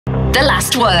The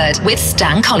Last Word with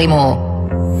Stan Collymore.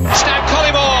 Stan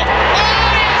Collymore!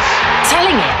 Oh, yes!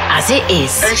 Telling it as it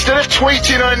is. Instead of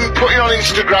tweeting and putting on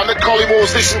Instagram that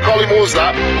Collymore's this and Collymore's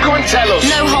that, come and tell us.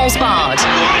 No holes barred.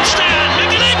 Stan,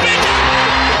 look at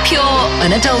it! Pure,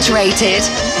 unadulterated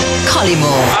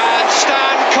Collymore. And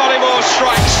Stan Collymore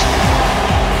strikes.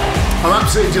 I'm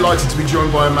absolutely delighted to be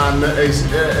joined by a man that is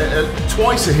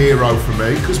twice a hero for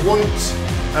me, because once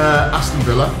Aston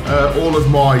Villa, all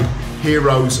of my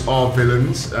heroes are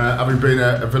villains, having been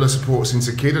a Villa supporter since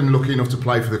a kid and lucky enough to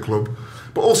play for the club.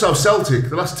 But also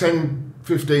Celtic. The last 10,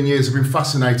 15 years I've been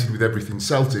fascinated with everything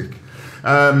Celtic,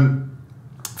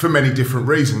 for many different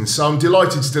reasons. So I'm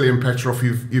delighted, Stiliyan Petrov,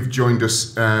 you've joined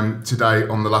us today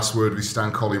on The Last Word with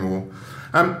Stan Collymore.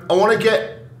 I want to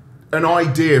get an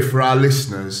idea for our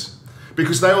listeners,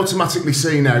 because they automatically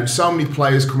see now so many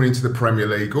players coming into the Premier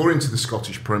League or into the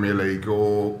Scottish Premier League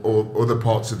or other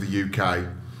parts of the UK.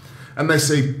 And they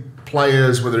see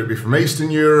players, whether it be from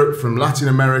Eastern Europe, from Latin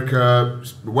America,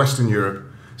 Western Europe,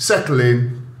 settle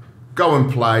in, go and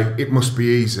play, it must be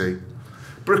easy.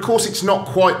 But of course it's not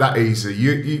quite that easy.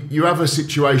 You have a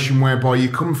situation whereby you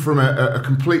come from a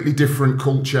completely different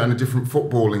culture and a different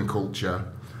footballing culture.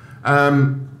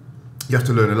 You have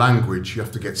to learn a language, you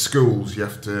have to get schools, you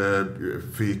have to,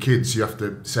 for your kids, you have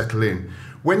to settle in.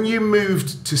 When you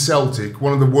moved to Celtic,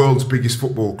 one of the world's biggest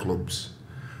football clubs,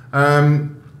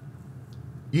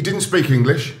 you didn't speak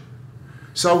English.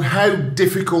 So how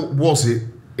difficult was it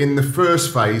in the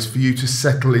first phase for you to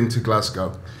settle into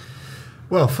Glasgow?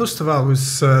 Well, first of all,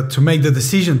 was to make the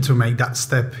decision to make that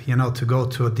step, you know, to go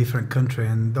to a different country.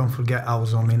 And don't forget, I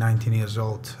was only 19 years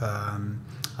old.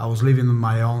 I was living on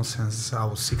my own since I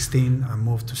was 16. I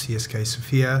moved to CSK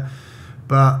Sofia.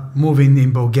 But moving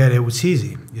in Bulgaria was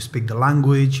easy. You speak the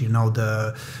language, you know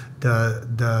the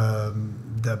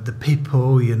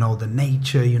people, you know the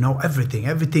nature, you know everything.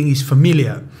 Everything is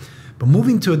familiar. But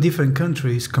moving to a different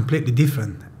country is completely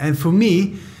different. And for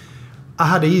me, I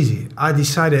had it easy. I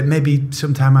decided, maybe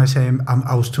sometime I say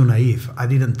I was too naive. I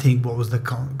didn't think what was the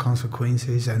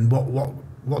consequences and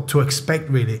what to expect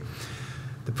really.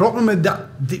 The problem with that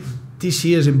this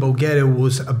years in Bulgaria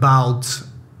was about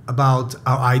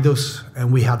our idols,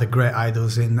 and we had the great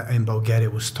idols in Bulgaria.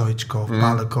 It was Stoichkov,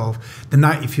 Balakov.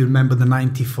 If you remember the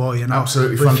 '94, you know,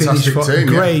 absolutely fantastic team,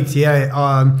 great, yeah.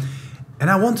 And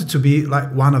I wanted to be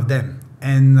like one of them,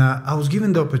 and I was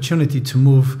given the opportunity to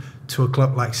move to a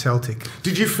club like Celtic.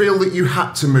 Did you feel that you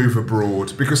had to move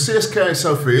abroad? Because CSK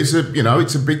Sofia is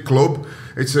it's a big club.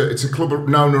 It's a club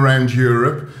known around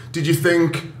Europe. Did you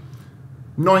think,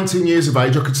 19 years of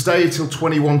age, I could stay till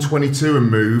 21, 22 and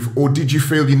move, or did you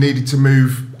feel you needed to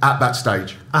move at that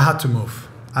stage? I had to move.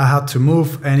 I had to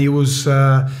move, and it was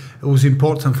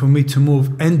important for me to move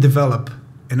and develop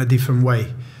in a different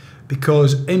way,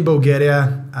 because in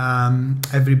Bulgaria,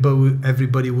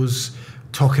 everybody was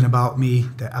talking about me,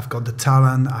 that I've got the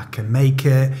talent, I can make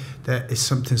it, that is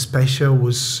something special.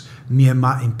 Was me and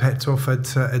Martin Petrov at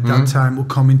that time were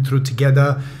coming through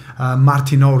together.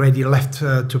 Martin already left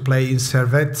to play in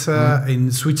Servette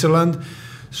in Switzerland.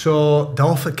 So the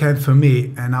offer came for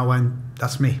me, and I went,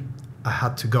 that's me. I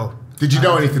had to go. Did you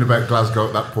know anything about Glasgow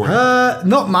at that point?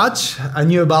 Not much. I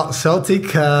knew about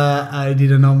Celtic. I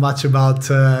didn't know much about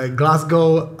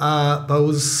Glasgow, but it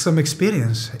was some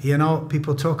experience. You know,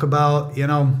 people talk about, you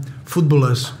know,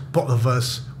 footballers, both of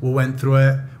us, who went through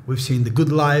it. We've seen the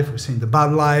good life, we've seen the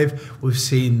bad life, we've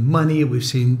seen money, we've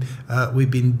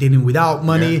been dealing without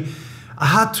money. Yeah. I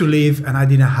had to leave, and I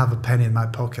didn't have a penny in my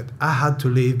pocket. I had to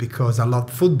leave because I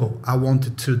loved football. I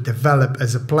wanted to develop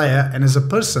as a player and as a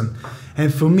person.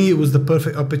 And for me, it was the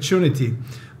perfect opportunity.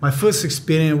 My first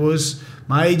experience was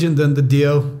my agent done the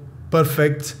deal,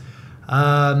 perfect.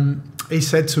 He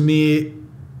said to me,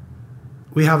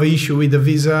 we have an issue with the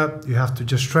visa. You have to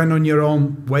just train on your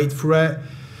own, wait for it.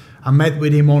 I met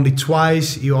with him only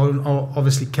twice. He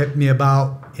obviously kept me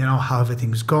about, you know, how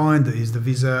everything's going. Is the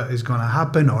visa is going to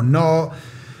happen or not?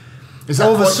 Is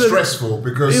that quite stressful?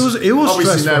 Because it was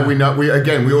obviously stressful. Now we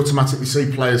automatically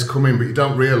see players come in, but you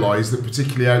don't realise that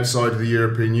particularly outside of the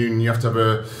European Union, you have to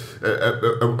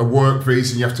have a work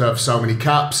visa, and you have to have so many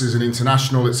caps as an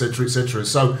international, etc., etc.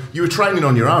 So you were training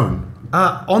on your own.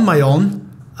 On my own.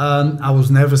 I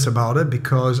was nervous about it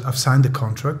because I've signed the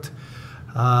contract.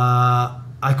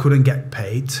 I couldn't get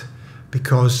paid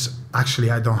because actually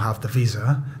I don't have the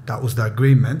visa. That was the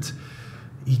agreement.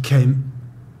 He came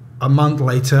a month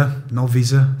later, no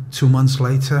visa. 2 months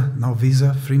later, no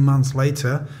visa. 3 months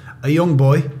later, a young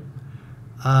boy,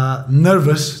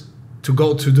 nervous to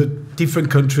go to the different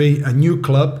country, a new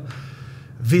club.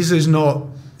 Visa is not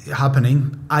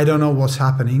happening. I don't know what's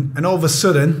happening. And all of a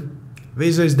sudden,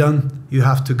 visa is done. you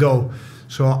have to go.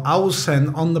 So I was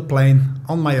sent on the plane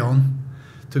on my own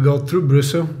to go through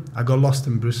Brussels. I got lost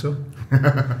in Brussels.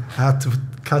 I had to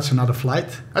catch another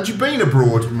flight. Had you been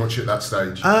abroad much at that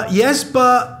stage? Yes,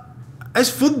 but as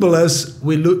footballers,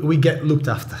 we get looked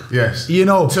after. Yes. You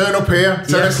know. Turn up here,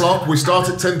 10 o'clock, we start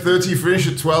at 10:30, finish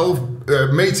at 12,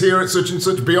 meet here at such and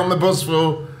such, be on the bus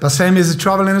for... The same as the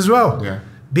travelling as well. Yeah.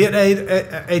 Be at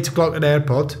 8 o'clock at the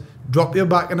airport, drop your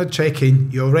bag in a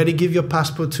check-in, you already give your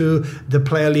passport to the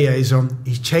player liaison,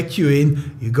 he check you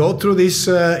in, you go through this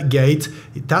gate,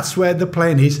 that's where the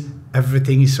plane is,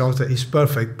 everything is sorted, it's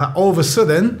perfect. But all of a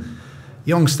sudden,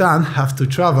 young Stan have to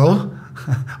travel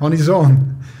on his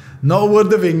own. No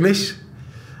word of English.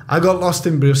 I got lost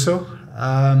in Brussels.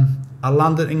 I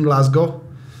landed in Glasgow.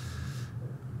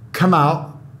 Come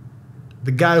out.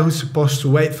 The guy who's supposed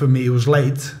to wait for me was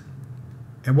late.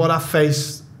 And what I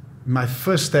faced, my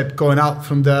first step going out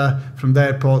from the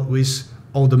airport, was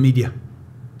all the media.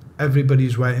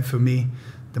 Everybody's waiting for me.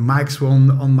 The mics were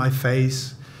on my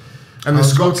face. And the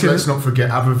Scots, let's not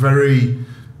forget, have a very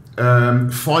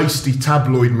feisty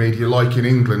tabloid media, like in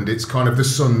England. It's kind of the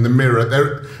Sun, the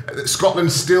Mirror.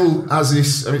 Scotland still has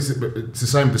this. I mean, it's the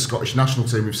same with the Scottish national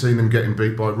team. We've seen them getting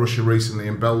beat by Russia recently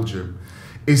in Belgium.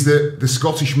 Is that the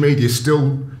Scottish media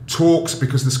still talks,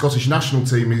 because the Scottish national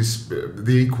team is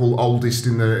the equal oldest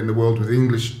in the world with the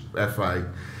English FA,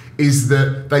 is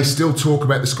that they still talk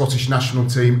about the Scottish national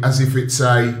team as if it's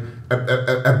a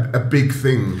big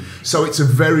thing. So it's a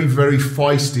very, very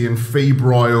feisty and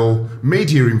febrile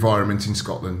media environment in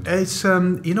Scotland. It's,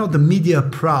 the media are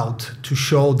proud to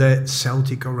show that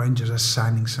Celtic or Rangers are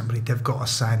signing somebody. They've got a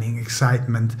signing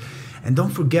excitement. And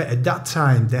don't forget, at that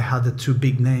time, they had the two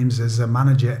big names as a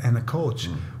manager and a coach,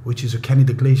 which is Kenny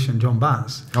Dalglish and John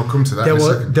Barnes. I'll come to that in a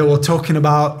second. They were talking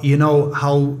about,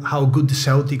 how good the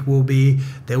Celtic will be.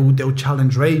 They'll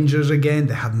challenge Rangers again.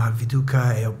 They had Mark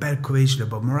Viduka, Eo Berkovic,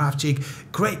 Lebo Moravcik,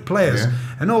 great players. Yeah.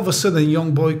 And all of a sudden,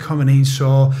 young boy coming in.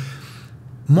 So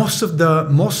most of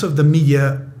the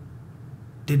media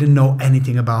didn't know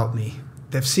anything about me.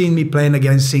 They've seen me playing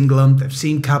against England. They've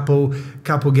seen couple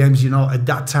games. At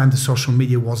that time the social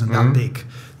media wasn't that big.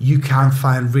 You can't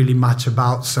find really much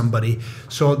about somebody.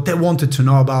 So they wanted to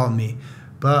know about me,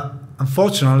 but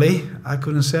unfortunately, I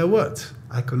couldn't say a word.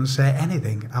 I couldn't say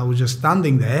anything. I was just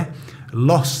standing there,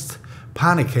 lost,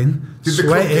 panicking, Did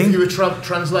sweating. the club give you a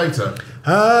translator?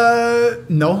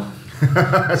 No.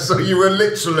 So you were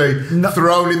literally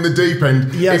thrown in the deep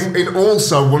end. Yes. In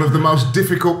also one of the most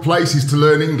difficult places to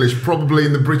learn English, probably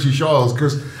in the British Isles,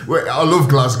 because I love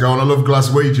Glasgow and I love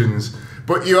Glaswegians,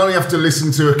 but you only have to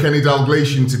listen to a Kenny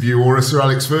Dalglish interview or a Sir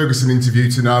Alex Ferguson interview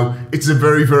to know it's a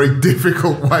very, very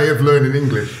difficult way of learning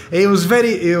English. It was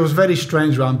very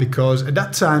strange one, because at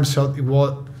that time, Celtic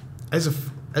was, as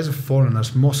a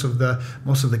foreigners, most of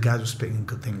the guys were speaking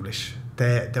good English.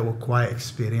 They were quite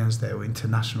experienced. They were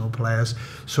international players,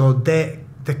 so they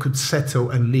could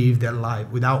settle and live their life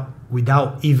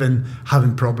without even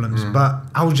having problems. But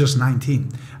I was just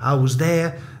 19. I was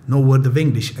there, no word of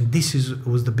English, and this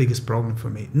was the biggest problem for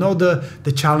me. Not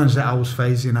the challenge that I was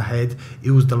facing ahead.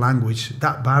 It was the language,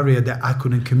 that barrier that I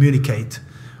couldn't communicate,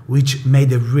 which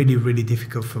made it really, really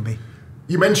difficult for me.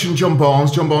 You mentioned John Barnes.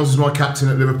 John Barnes is my captain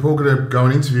at Liverpool. Going to go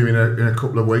and interview him in a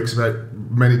couple of weeks about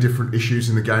many different issues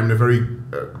in the game, and a very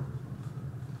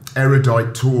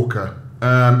erudite talker.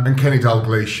 And Kenny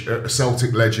Dalglish, a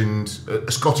Celtic legend,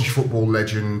 a Scottish football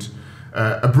legend,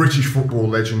 a British football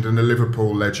legend, and a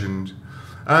Liverpool legend.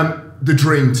 The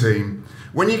dream team.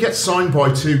 When you get signed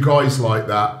by two guys like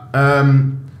that,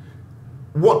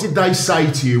 what did they say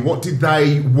to you? What did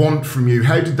they want from you?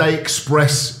 How did they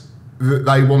express that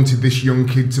they wanted this young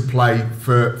kid to play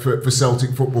for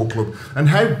Celtic Football Club? And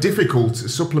how difficult, a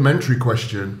supplementary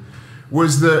question,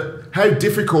 how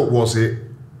difficult was it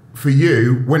for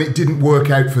you when it didn't work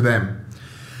out for them?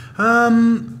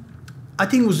 I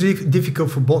think it was difficult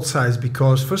for both sides,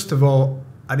 because first of all,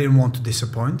 I didn't want to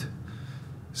disappoint.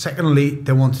 Secondly,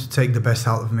 they wanted to take the best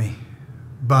out of me.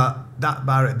 But that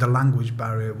barrier, the language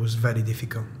barrier, was very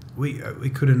difficult. We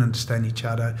couldn't understand each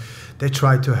other. They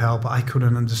tried to help. I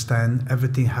couldn't understand.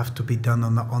 Everything had to be done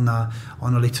on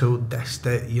a little desk.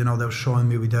 That, they were showing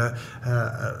me with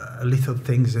little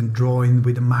things and drawing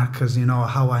with the markers.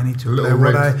 How I need to play.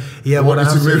 What I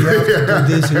have to do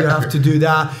this. You have to do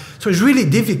that. So it's really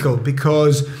difficult,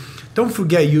 because don't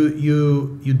forget,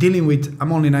 you're dealing with,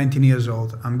 I'm only 19 years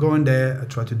old. I'm going there, I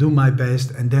try to do my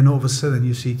best, and then all of a sudden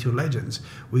you see two legends,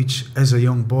 which as a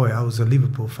young boy, I was a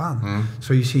Liverpool fan.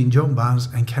 So you see John Barnes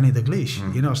and Kenny Dalglish,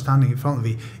 standing in front of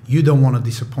you. You don't want to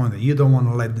disappoint them. You don't want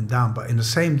to let them down. But in the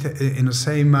same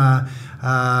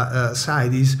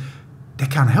side is, they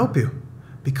can't help you.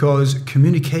 because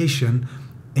communication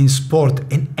in sport,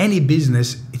 in any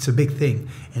business, it's a big thing.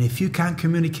 And if you can't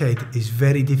communicate, it's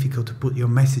very difficult to put your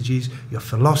messages, your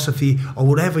philosophy, or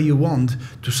whatever you want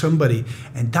to somebody.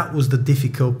 And that was the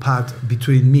difficult part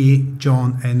between me,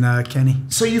 John, and Kenny.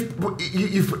 So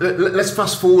let's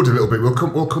fast forward a little bit.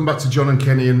 We'll come back to John and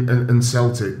Kenny and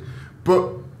Celtic.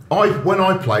 But when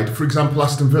I played, for example,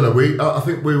 Aston Villa, I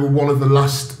think we were one of the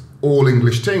last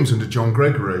all-English teams under John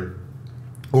Gregory.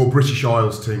 Or British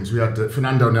Isles teams. We had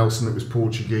Fernando Nelson, that was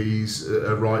Portuguese,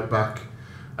 a right back,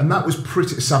 and that was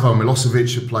pretty. Savo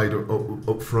Milosevic had played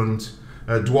up front.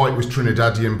 Dwight was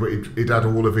Trinidadian, but he'd had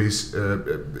all of his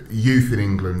youth in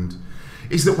England.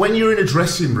 Is that when you're in a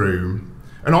dressing room,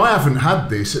 and I haven't had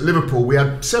this at Liverpool. We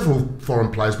had several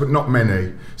foreign players, but not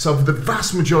many. So the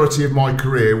vast majority of my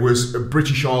career was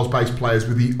British Isles-based players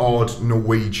with the odd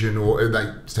Norwegian, or they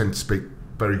tend to speak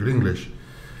very good English.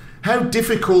 How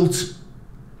difficult,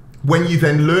 when you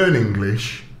then learn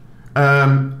English,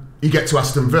 you get to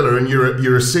Aston Villa and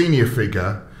you're a senior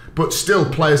figure, but still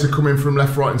players are coming from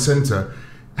left, right and centre.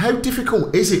 How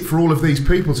difficult is it for all of these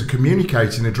people to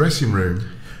communicate in a dressing room?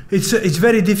 It's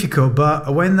very difficult,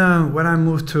 but when I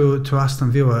moved to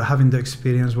Aston Villa, having the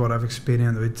experience what I've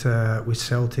experienced with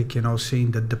Celtic,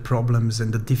 seeing the problems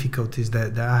and the difficulties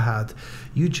that I had,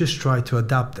 you just try to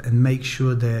adapt and make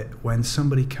sure that when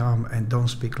somebody come and don't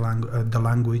speak the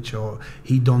language, or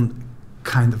he don't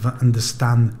kind of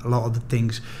understand a lot of the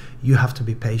things, you have to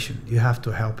be patient. You have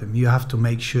to help him. You have to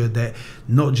make sure that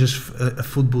not just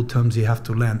football terms you have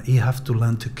to learn. You have to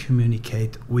learn to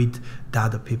communicate with the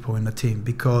other people in the team,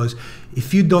 because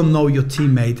if you don't know your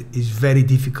teammate, it's very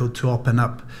difficult to open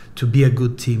up, to be a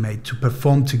good teammate, to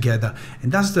perform together. And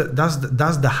that's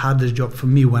the hardest job for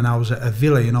me when I was at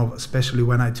Villa, especially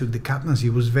when I took the captaincy.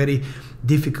 It was very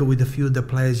difficult with a few of the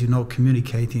players,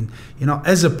 communicating.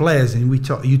 As a players, and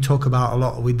you talk about a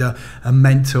lot with the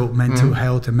mental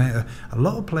health, and a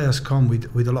lot of players come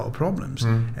with a lot of problems,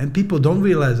 and people don't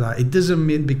realize that. It doesn't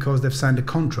mean because they've signed a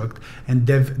contract and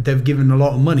they've given a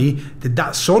lot of money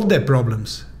that solved their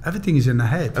problems. Everything is in the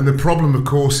head. And the problem, of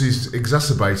course, is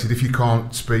exacerbated if you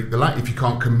can't speak the language, if you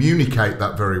can't communicate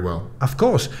that very well. Of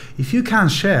course, if you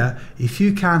can't share, if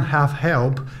you can't have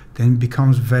help, then it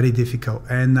becomes very difficult.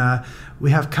 And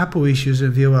we have couple issues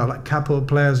in Villa, like couple of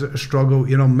players struggle,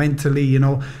 mentally,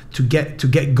 to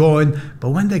get going. But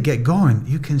when they get going,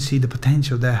 you can see the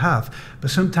potential they have. But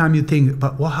sometimes you think,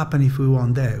 but what happened if we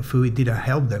weren't there, if we didn't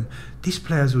help them? These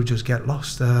players will just get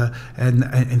lost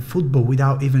in football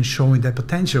without even showing their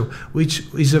potential, which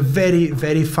is a very,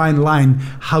 very fine line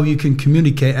how you can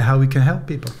communicate and how we can help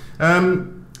people.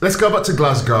 Let's go back to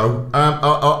Glasgow.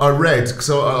 I read, because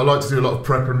I like to do a lot of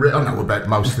prep and I know about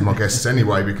most of my guests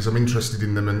anyway, because I'm interested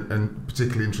in them and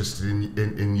particularly interested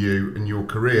in you and your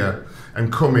career,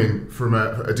 and coming from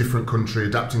a different country,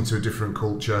 adapting to a different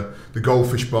culture, the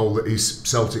goldfish bowl that is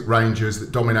Celtic Rangers,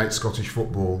 that dominates Scottish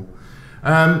football.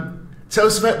 Tell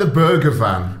us about the burger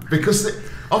van, because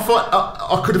I thought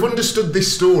I could have understood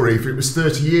this story if it was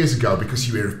 30 years ago, because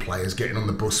you hear of players getting on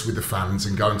the bus with the fans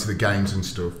and going to the games and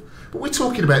stuff. But we're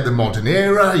talking about the modern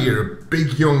era. You're a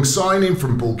big young signing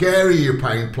from Bulgaria. You're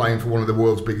playing for one of the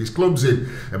world's biggest clubs in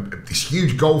this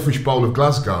huge goldfish bowl of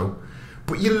Glasgow.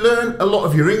 But you learn a lot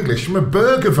of your English from a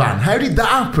burger van. How did that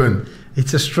happen?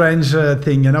 It's a strange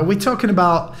thing. We're talking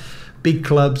about big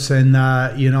clubs and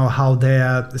how they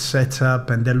are set up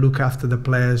and they look after the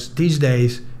players. These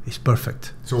days, it's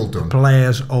perfect. It's all done. The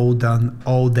players all done,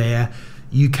 all there.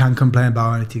 You can't complain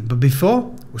about anything. But before,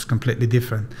 it was completely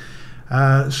different.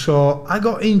 So I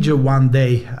got injured one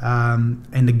day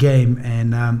in the game,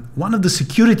 and one of the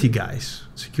security guys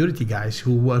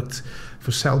who worked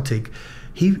for Celtic,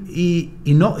 he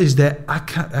noticed that I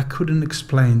couldn't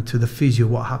explain to the physio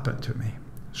what happened to me.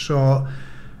 So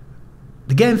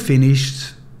the game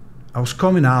finished, I was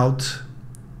coming out,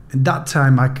 and that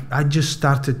time I just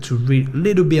started to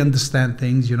little bit understand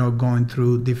things, going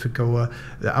through difficult,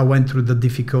 I went through the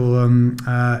difficult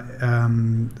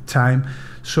time.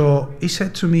 So he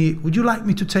said to me, would you like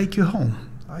me to take you home?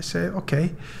 I said,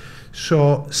 okay.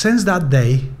 So since that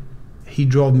day, he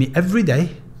drove me every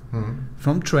day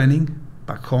from training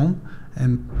back home,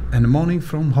 and in the morning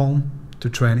from home to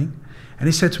training. And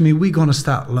he said to me, we're going to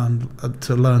start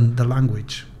to learn the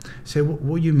language. I said,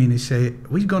 what do you mean? He said,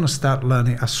 we're going to start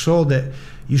learning. I saw that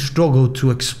you struggle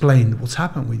to explain what's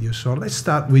happened with you. So let's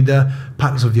start with the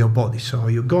parts of your body. So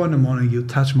you go in the morning, you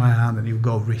touch my hand, and you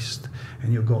go wrist,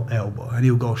 and you go elbow, and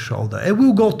you go shoulder. And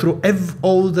we'll go through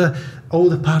all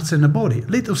the parts in the body,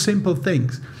 little simple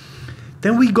things.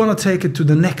 Then we're going to take it to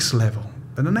the next level.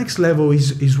 But the next level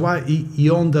is his wife. He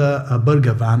owned a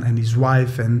burger van, and his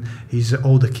wife and his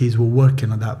older kids were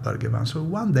working on that burger van. So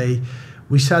one day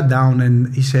we sat down,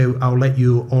 and he said, "I'll let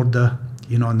you order,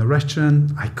 in the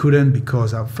restaurant." I couldn't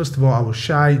because first of all I was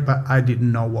shy, but I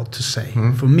didn't know what to say.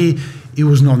 For me, it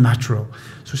was not natural.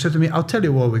 So he said to me, "I'll tell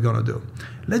you what we're gonna do.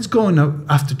 Let's go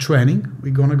after training.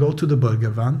 We're gonna go to the burger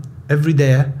van every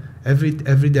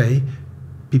day.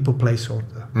 People place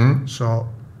order. So."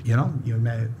 You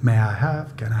may I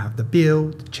have, can I have the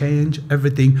bill, the change,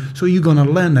 everything. So you're gonna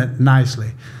learn it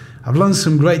nicely. I've learned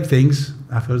some great things.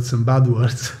 I've heard some bad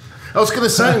words. I was going to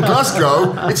say, in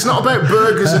Glasgow, it's not about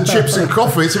burgers and chips and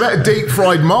coffee. It's about a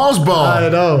deep-fried Mars bar. I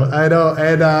know.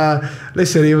 And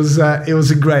listen, it was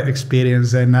a great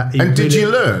experience. And did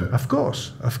you learn? Of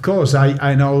course.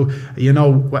 I know,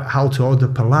 how to order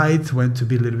polite, when to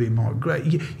be a little bit more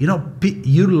great.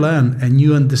 You learn and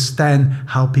you understand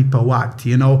how people act.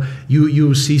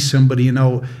 You see somebody,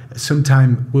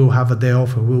 sometime we'll have a day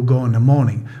off and we'll go in the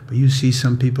morning. But you see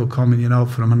some people coming,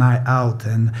 from a night out,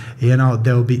 and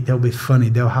they'll be funny.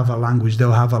 They'll have a language.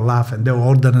 They'll have a laugh, and they'll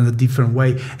order in a different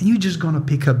way. And you're just gonna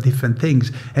pick up different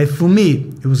things. And for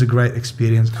me, it was a great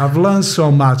experience. I've learned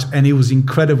so much, and it was an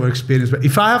incredible experience. But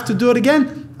if I have to do it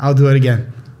again, I'll do it again.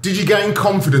 Did you gain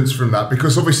confidence from that?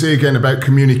 Because obviously, again, about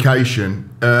communication,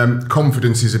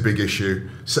 confidence is a big issue.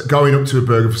 So going up to a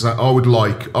burger for saying,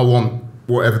 I want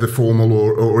whatever the formal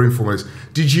or informal is.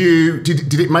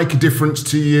 Did it make a difference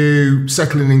to you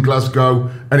settling in Glasgow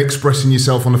and expressing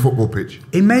yourself on the football pitch?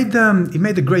 It made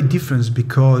a great difference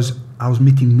because I was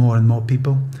meeting more and more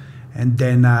people, and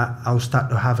then I would start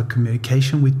to have a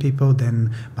communication with people.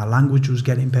 Then my language was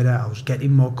getting better. I was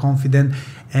getting more confident.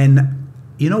 And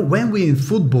when we're in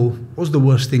football, what's the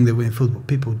worst thing that we're in football?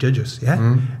 People judge us,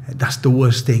 yeah? That's the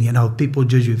worst thing, people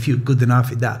judge you if you're good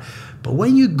enough at that. But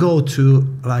when you go to,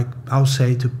 I'll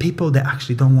say, to people that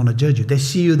actually don't want to judge you, they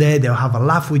see you there, they'll have a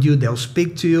laugh with you, they'll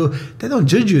speak to you, they don't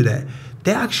judge you there.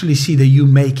 They actually see that you're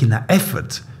making an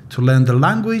effort to learn the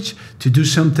language, to do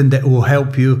something that will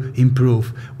help you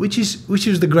improve, which is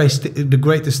the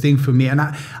greatest thing for me. And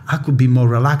I could be more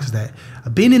relaxed there.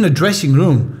 Being in a dressing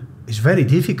room is very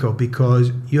difficult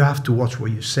because you have to watch what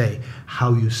you say,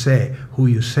 how you say, who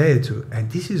you say it to,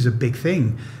 and this is a big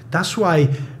thing. That's why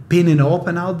being in the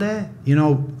open out there,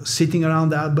 sitting around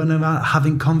the urban,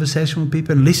 having conversation with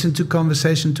people, and listen to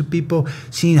conversation to people,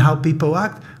 seeing how people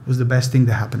act, was the best thing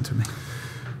that happened to me.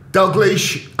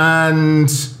 Dalglish and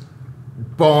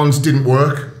Barnes didn't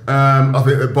work. I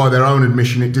think that by their own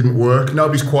admission, it didn't work.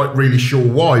 Nobody's quite really sure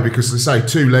why, because they say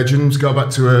two legends go back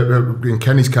to in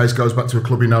Kenny's case, goes back to a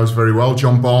club he knows very well.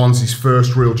 John Barnes, his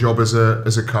first real job as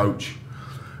a coach,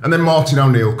 and then Martin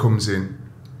O'Neill comes in,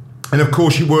 and of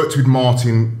course you worked with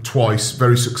Martin twice,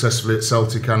 very successfully at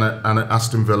Celtic and at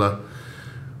Aston Villa.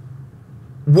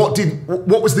 What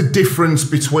was the difference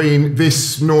between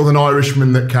this Northern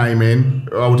Irishman that came in,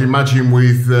 I would imagine,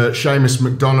 with Seamus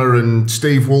McDonough and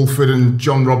Steve Wolford and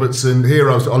John Robertson,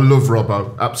 heroes? I love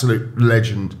Robbo, absolute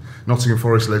legend, Nottingham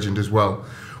Forest legend as well.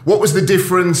 What was the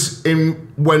difference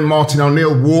in when Martin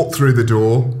O'Neill walked through the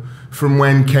door from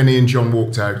when Kenny and John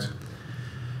walked out?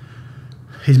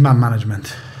 His man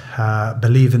management, the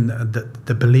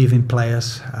belief in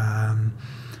players,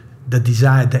 the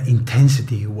desire, the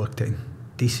intensity he worked in.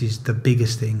 This is the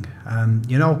biggest thing.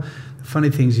 The funny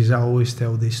thing is I always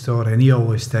tell this story, and he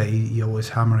always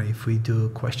hammer me. If we do a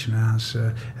question and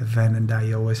answer event and that,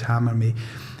 he always hammer me.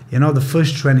 The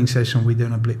first training session we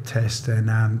did a blip test,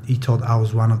 and he thought I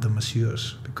was one of the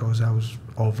masseurs because I was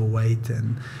overweight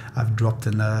and I've dropped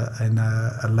in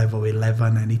a level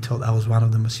 11, and he thought I was one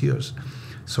of the masseurs.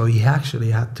 So he actually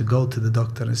had to go to the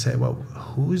doctor and say, well,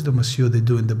 who is the monsieur they're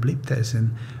doing the blip test?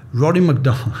 And Roddy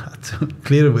McDonald had to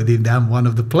clear it with him that I'm one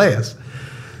of the players.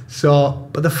 So,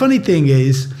 but the funny thing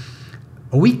is,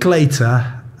 a week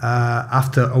later,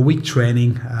 after a week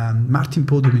training, Martin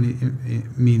pulled him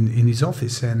in his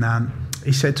office, and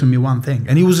he said to me one thing,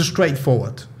 and he was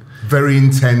straightforward. Very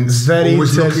intense,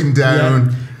 always looking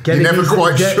down. Yeah, you're never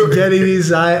quite sure. Getting his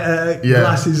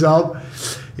glasses up.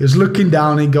 He was looking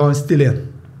down and going, Stiliyan,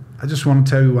 I just want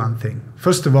to tell you one thing.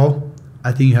 First of all,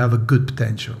 I think you have a good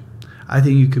potential. I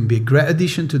think you can be a great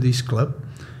addition to this club.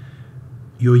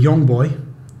 You're a young boy.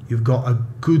 You've got a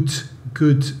good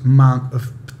amount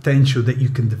of potential that you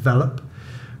can develop.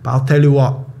 But I'll tell you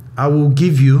what, I will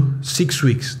give you 6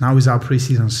 weeks. Now is our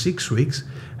pre-season, 6 weeks,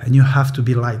 and you have to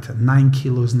be lighter, 9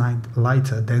 kilos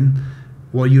lighter than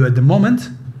what you at the moment,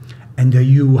 and then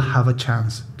you will have a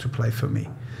chance to play for me.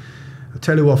 I'll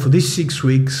tell you what, for these 6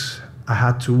 weeks, I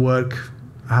had to work.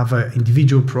 I have an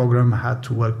individual program. I had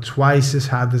to work twice as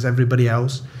hard as everybody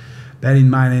else. bear in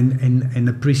mind in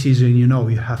the preseason,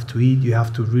 you have to eat, you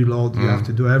have to reload, you have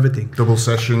to do everything. Double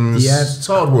sessions. Yeah. It's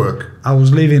hard work. I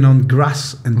was living on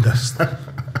grass and dust.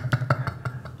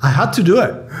 I had to do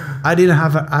it. I didn't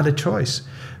have a choice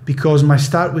because my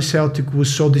start with Celtic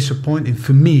was so disappointing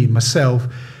for me, myself.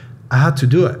 I had to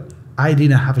do it. I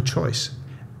didn't have a choice.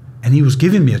 And he was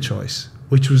giving me a choice,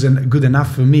 which was good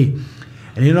enough for me.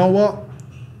 And you know what?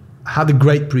 I had a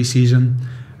great preseason.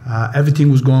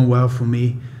 Everything was going well for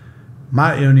me.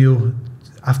 Martin O'Neill,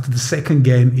 after the second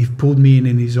game, he pulled me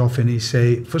in his office and he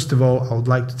said, first of all, I would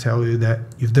like to tell you that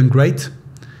you've done great.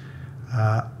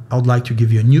 I would like to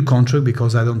give you a new contract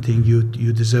because I don't think you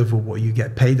deserve what you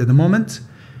get paid at the moment.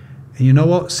 And you know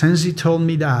what? Since he told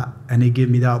me that and he gave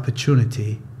me the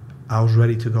opportunity, I was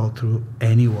ready to go through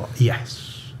anyone.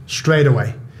 Yes, straight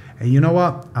away. And you know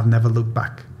what? I've never looked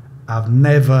back. I've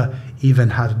never even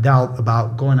had a doubt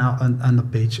about going out on the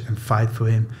pitch and fight for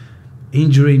him.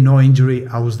 Injury, no injury,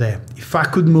 I was there. If I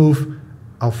could move,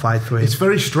 I'll fight for him. It's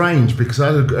very strange because I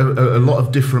had a lot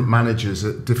of different managers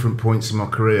at different points in my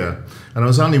career, and I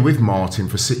was only with Martin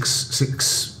for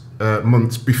six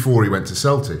months before he went to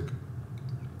Celtic.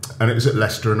 And it was at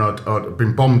Leicester, and I'd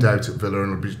been bombed out at Villa,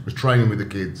 and I was training with the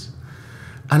kids.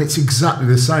 And it's exactly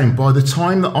the same. By the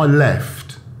time that I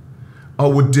left, I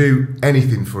would do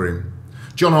anything for him.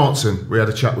 John Hartson, we had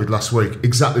a chat with last week,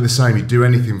 exactly the same. He'd do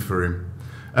anything for him.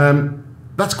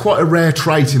 That's quite a rare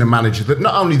trait in a manager, that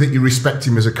not only that you respect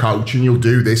him as a coach and you'll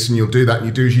do this and you'll do that and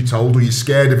you do as you're told, or you're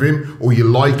scared of him, or you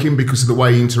like him because of the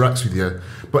way he interacts with you,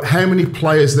 but how many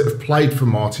players that have played for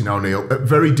Martin O'Neill at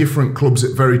very different clubs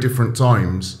at very different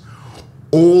times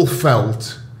all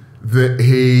felt that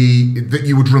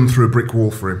you would run through a brick wall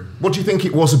for him? What do you think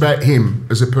it was about him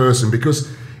as a person?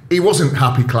 Because he wasn't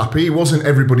happy clappy, he wasn't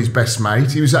everybody's best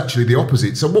mate, he was actually the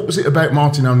opposite. So what was it about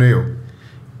Martin O'Neill?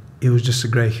 He was just a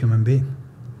great human being.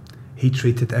 He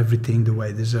treated everything the way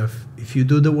it deserved. If you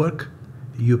do the work,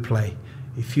 you play.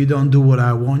 If you don't do what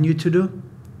I want you to do,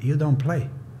 you don't play.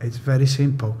 It's very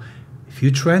simple. If you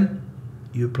train,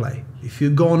 you play. If you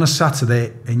go on a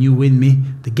Saturday and you win me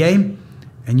the game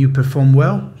and you perform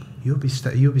well, you'll be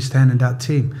staying in that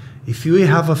team. If you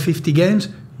have 50 games,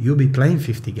 you'll be playing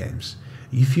 50 games.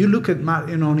 If you look at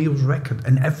Martin O'Neill's record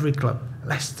in every club,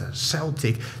 Leicester,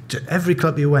 Celtic, to every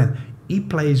club he went, he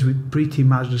plays with pretty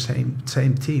much the same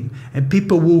team, and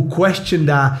people will question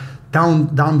that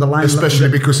down the line. Especially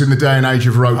because in the day and age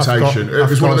of rotation, it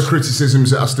was one of the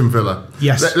criticisms at Aston Villa.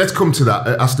 Yes, let's come to that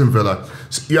at Aston Villa.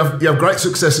 So you have great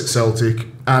success at Celtic,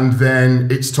 and then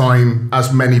it's time,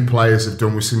 as many players have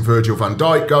done. We've seen Virgil van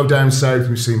Dijk go down south.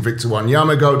 We've seen Victor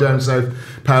Wanyama go down south.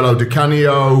 Paolo Di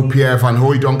Canio, Pierre van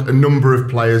Hooijdonk, a number of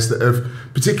players that have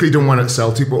particularly done well at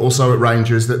Celtic, but also at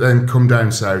Rangers, that then come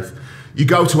down south. You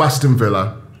go to Aston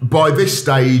Villa. By this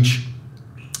stage,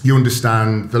 you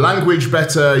understand the language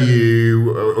better.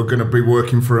 You are going to be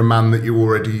working for a man that you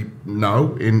already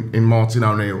know in Martin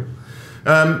O'Neill.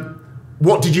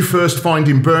 What did you first find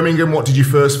in Birmingham? What did you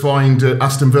first find at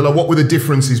Aston Villa? What were the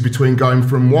differences between going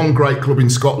from one great club in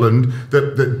Scotland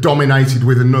that dominated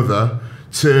with another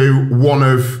to one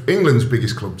of England's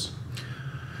biggest clubs?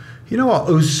 You know what?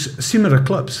 It was similar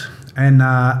clubs. And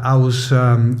I was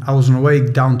on the way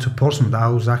down to Portsmouth. I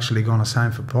was actually going to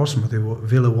sign for Portsmouth.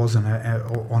 Villa wasn't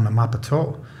on the map at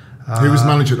all. Who was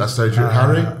manager at that stage?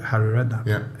 Harry Redknapp.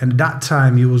 Yeah. And at that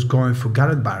time, he was going for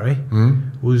Gareth Barry.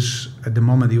 Was at the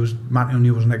moment Martin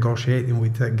O'Neill was negotiating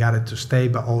with Gareth to stay,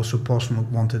 but also Portsmouth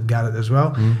wanted Gareth as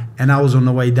well. And I was on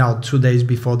the way down 2 days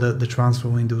before the transfer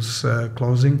window's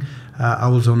closing. I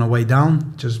was on the way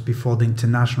down just before the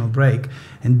international break,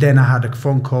 and then I had a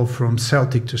phone call from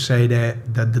Celtic to say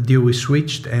that the deal was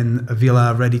switched and Villa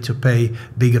are ready to pay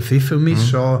bigger fee for me.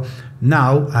 So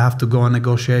now I have to go and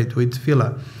negotiate with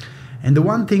Villa. And the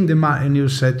one thing that Martin O'Neill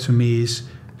said to me is,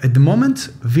 at the moment,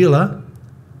 Villa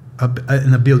are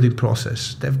in a building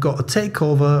process. They've got a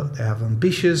takeover. They have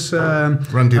ambitious,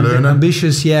 Randy Lerner,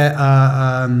 ambitious,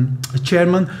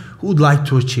 chairman who would like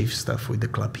to achieve stuff with the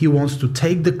club. He wants to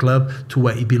take the club to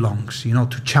where it belongs. You know,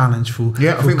 to challenge for.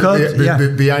 Yeah, I think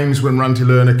the aims when Randy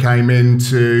Lerner came in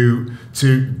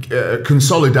to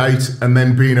consolidate and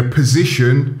then be in a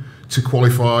position to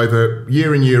qualify either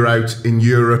year in, year out in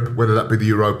Europe, whether that be the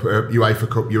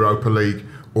UEFA Cup, Europa League,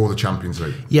 or the Champions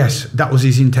League. Yes, that was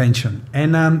his intention.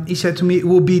 And he said to me, it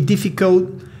will be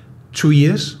difficult 2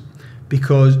 years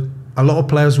because a lot of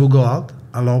players will go out,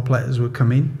 a lot of players will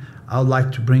come in. I would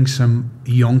like to bring some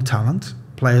young talent,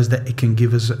 players that it can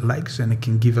give us legs and it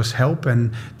can give us help,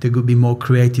 and they could be more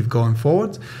creative going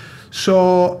forward.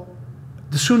 So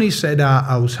the sooner he said that,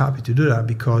 I was happy to do that,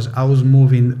 because I was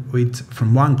moving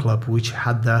from one club which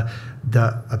had the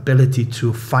ability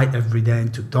to fight every day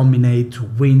and to dominate, to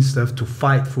win stuff, to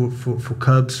fight for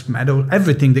cups, medals,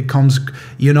 everything that comes,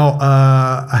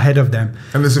 ahead of them.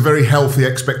 And there's a very healthy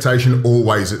expectation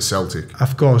always at Celtic.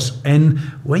 Of course. And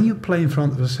when you play in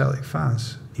front of the Celtic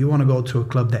fans, you want to go to a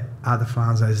club that other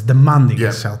fans are demanding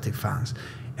the Celtic fans.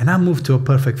 And I moved to a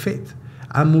perfect fit.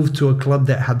 I moved to a club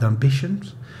that had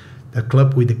ambitions, a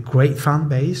club with a great fan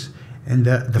base, and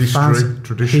the fans,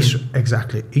 tradition.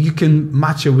 Exactly. You can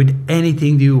match it with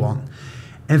anything that you want.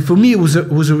 And for me, it was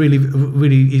a really,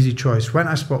 really easy choice. When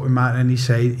I spoke with Matt, and he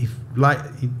said, he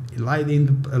laid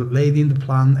in the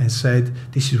plan and said,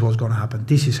 this is what's going to happen.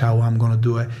 This is how I'm going to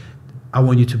do it. I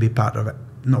want you to be part of it.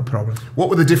 No problem. What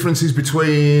were the differences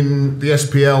between the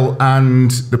SPL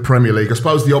and the Premier League? I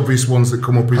suppose the obvious ones that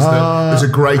come up is that there's a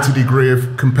greater degree of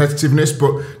competitiveness,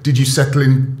 but did you settle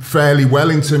in fairly well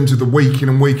in terms of the week in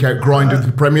and week out grind of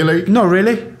the Premier League? Not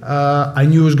really. I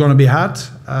knew it was going to be hard.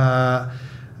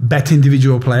 Better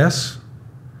individual players,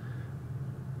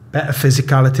 better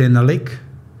physicality in the league,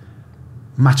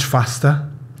 much faster.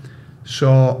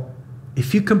 So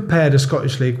if you compare the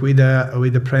Scottish League with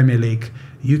the Premier League,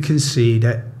 you can see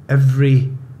that every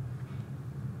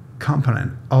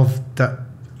component of that,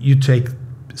 you take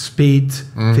speed,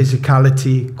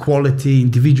 physicality, quality,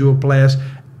 individual players,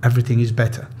 everything is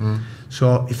better.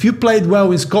 So if you played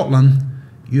well in Scotland,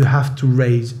 you have to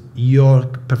raise your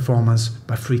performance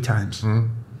by 3 times.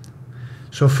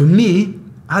 So for me,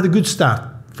 I had a good start.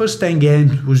 First 10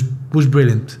 games was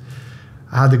brilliant.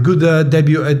 I had a good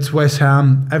debut at West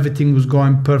Ham. Everything was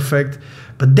going perfect.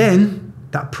 But then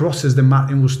that process that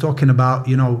Martin was talking about,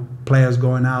 players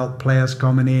going out, players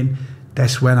coming in,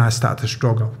 that's when I started to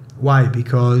struggle. Why?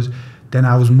 Because then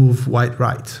I was moved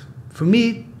right. For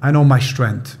me, I know my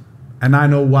strength, and I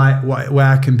know where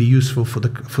I can be useful for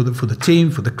the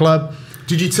team, for the club.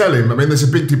 Did you tell him? I mean, there's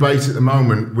a big debate at the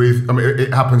moment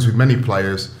it happens with many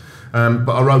players. But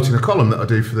I wrote in a column that I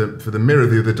do for the Mirror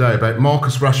the other day about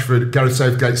Marcus Rashford. Gareth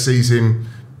Southgate sees him,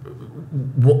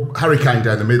 Harry Kane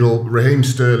down the middle, Raheem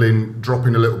Sterling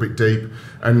dropping a little bit deep,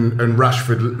 and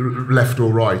Rashford left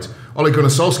or right. Ole Gunnar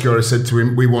Solskjaer has said to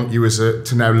him, "We want you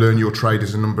to now learn your trade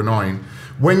as a number 9."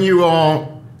 When you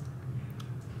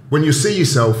see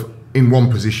yourself in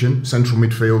one position, central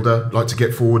midfielder, like to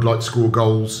get forward, like to score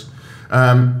goals,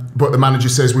 but the manager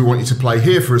says, "We want you to play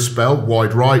here for a spell,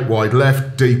 wide right, wide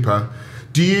left, deeper."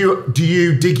 Do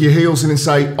you dig your heels in and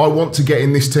say, "I want to get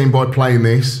in this team by playing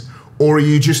this"? Or are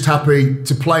you just happy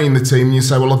to play in the team and you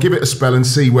say, "Well, I'll give it a spell and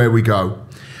see where we go"?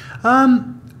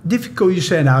 Difficult, you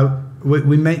say now.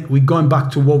 We're going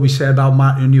back to what we said about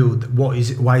Martin New.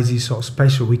 Why is he so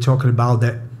special? We're talking about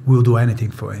that we'll do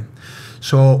anything for him.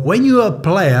 So when you're a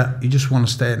player, you just want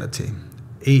to stay in the team.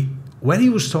 When he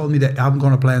was told me that I'm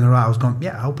going to play on the right, I was going,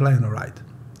 yeah, I'll play on the right.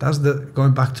 That's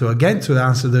going back to the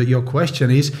answer to your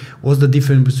question is, what's the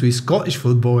difference between Scottish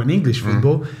football and English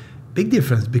football? Big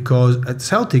difference, because at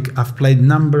Celtic I've played a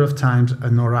number of times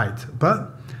on the right,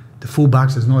 but the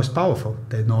fullbacks is not as powerful,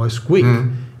 they're not as quick.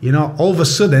 All of a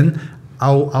sudden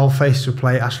I'll face to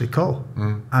play Ashley Cole.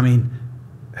 I mean,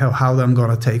 how I'm going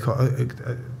to take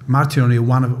Martin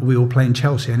O'Neill. We were playing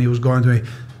Chelsea and he was going to me,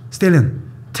 "Stiliyan,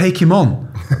 take him on."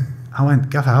 I went,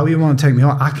 "Gaffer, how you want to take me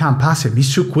on? I can't pass him,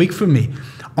 he's too quick for me.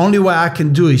 Only way I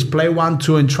can do is play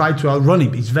 1-2 and try to outrun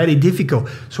him. It's very difficult.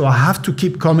 So I have to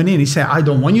keep coming in." He said, "I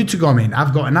don't want you to come in.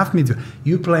 I've got enough midfield.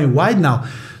 You playing wide now."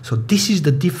 So this is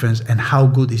the difference, and how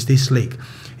good is this league?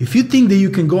 If you think that you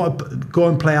can go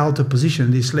and play out of position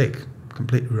in this league,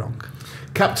 completely wrong.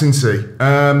 Captaincy,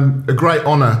 a great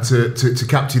honour to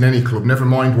captain any club. Never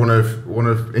mind one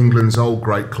of England's old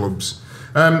great clubs.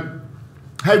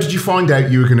 How did you find out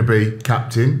you were going to be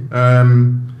captain?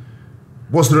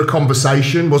 Was there a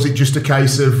conversation? Was it just a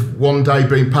case of one day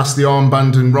being passed the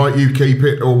armband and right, you keep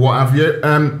it, or what have you?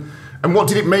 And what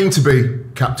did it mean to be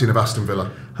captain of Aston Villa?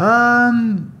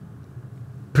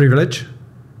 Privilege,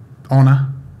 honour.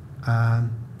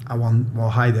 I won't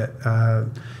hide it.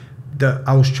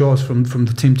 I was chosen from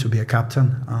the team to be a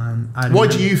captain. Why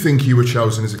do you think you were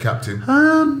chosen as a captain?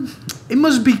 It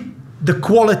must be the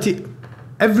quality.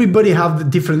 Everybody have the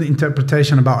different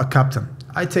interpretation about a captain.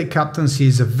 I take captaincy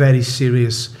as a very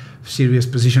serious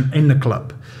position in the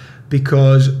club,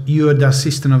 because you are the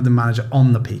assistant of the manager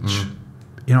on the pitch.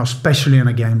 Especially on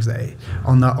a games day,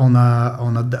 on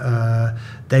the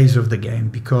days of the game,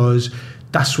 because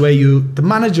that's where the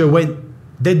manager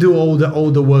they do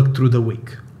all the work through the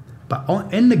week. But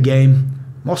in the game,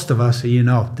 most of us,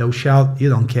 they'll shout, you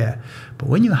don't care. But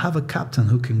when you have a captain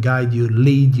who can guide you,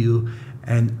 lead you,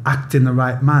 and act in the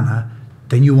right manner,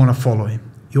 then you want to follow him.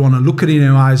 You want to look at him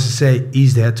in the eyes and say,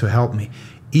 he's there to help me.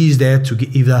 He's there to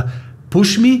either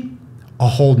push me or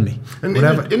hold me. And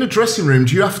in a dressing room,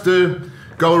 do you have to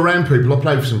go around people? I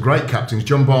played with some great captains.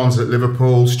 John Barnes at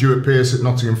Liverpool, Stuart Pearce at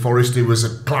Nottingham Forest. He was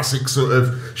a classic sort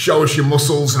of show us your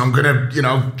muscles and I'm going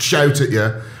to, shout at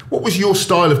you. What was your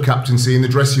style of captaincy in the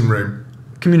dressing room?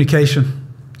 Communication.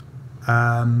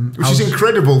 Which is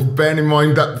incredible, bearing in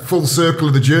mind that full circle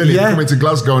of the journey of coming to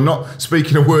Glasgow and not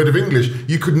speaking a word of English.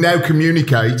 You could now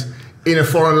communicate in a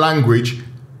foreign language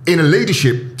in a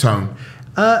leadership tone.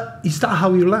 Is that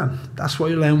how you learn? That's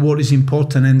what you learn, what is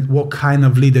important and what kind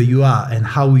of leader you are and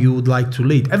how you would like to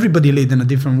lead. Everybody lead in a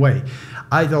different way.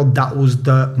 I thought that was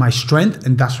my strength,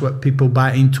 and that's what people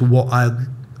buy into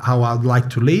how I'd like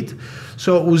to lead.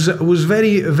 So it was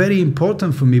very, very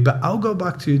important for me. But I'll go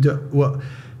back to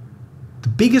the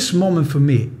biggest moment for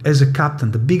me as a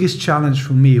captain, the biggest challenge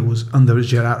for me was under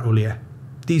Gerard Houllier.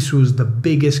 This was the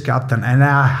biggest captain, and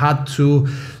I had to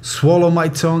swallow my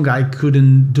tongue. I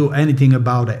couldn't do anything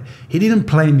about it. He didn't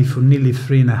play me for nearly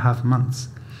 3.5 months.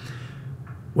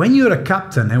 When you're a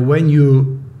captain and when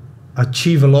you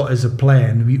achieve a lot as a player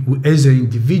and as an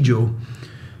individual,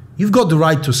 you've got the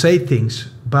right to say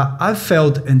things. But I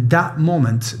felt in that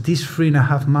moment, these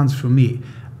 3.5 months for me,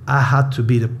 I had to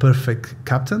be the perfect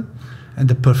captain and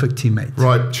the perfect teammate.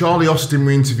 Right, Charlie Austin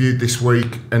we interviewed this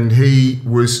week, and he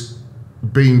was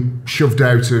being shoved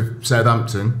out of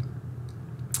Southampton.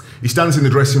 He stands in the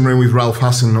dressing room with Ralph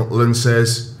Hasenhüttl and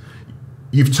says,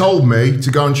 "You've told me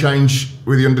to go and change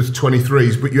with the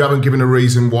under-23s, but you haven't given a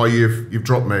reason why you've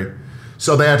dropped me."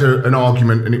 So they had an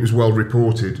argument, and it was well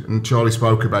reported. And Charlie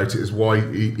spoke about it as why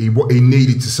he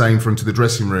needed to say in front of the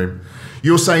dressing room.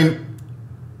 You're saying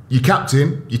you're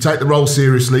captain, you take the role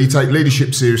seriously, you take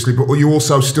leadership seriously, but you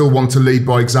also still want to lead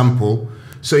by example.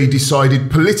 So you decided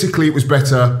politically it was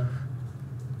better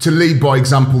to lead by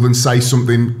example than say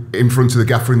something in front of the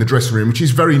gaffer in the dressing room, which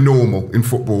is very normal in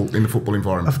football, in the football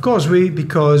environment. Of course,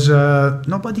 because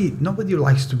nobody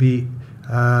likes to be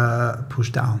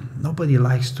pushed down. Nobody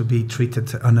likes to be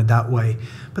treated in that way.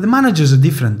 But the managers are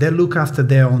different. They look after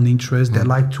their own interests. They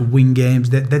like to win games.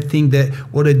 They think that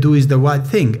what they do is the right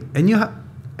thing. And you have,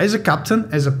 as a captain,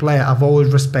 as a player, I've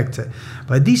always respected.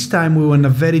 But this time we were in a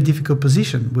very difficult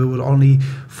position. We were only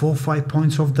 4 or 5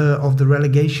 points of the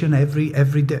relegation.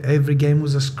 Every game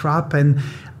was a scrap, and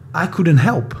I couldn't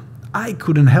help. I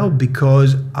couldn't help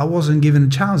because I wasn't given a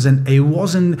chance, and it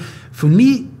wasn't for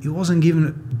me. It wasn't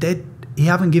given that. He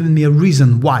haven't given me a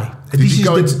reason why.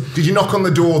 Did you knock on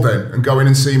the door then and go in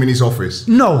and see him in his office?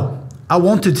 No, I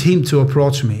wanted him to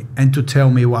approach me and to tell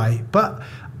me why, but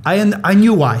I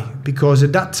knew why, because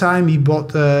at that time he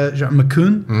bought Jean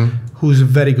McCoon, who's a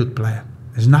very good player.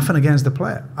 There's nothing against the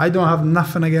player. I don't have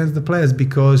nothing against the players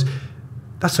because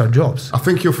that's our jobs. I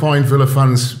think you'll find Villa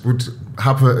fans would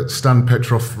have a Stan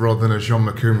Petrov rather than a Jean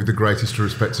McCoon, with the greatest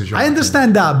respect to Jean. I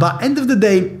understand that, but end of the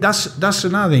day, that's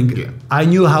another thing. Yeah. I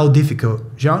knew how difficult.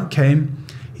 Jean came,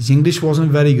 his English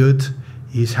wasn't very good.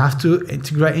 He have to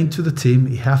integrate into the team.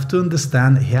 He have to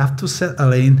understand. He have to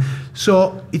settle in.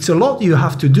 So it's a lot you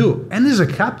have to do. And as a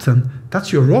captain,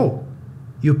 that's your role.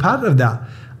 You're part of that.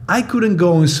 I couldn't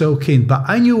go and soak in, but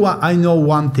I know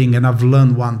one thing, and I've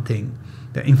learned one thing,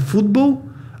 that in football,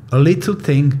 a little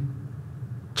thing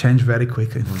change very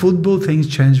quickly. In football, things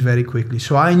change very quickly.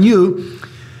 So I knew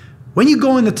when you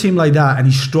go in a team like that and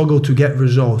you struggle to get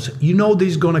results, you know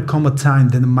there's going to come a time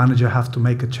that the manager have to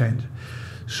make a change.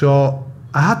 So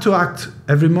I had to act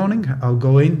every morning. I'll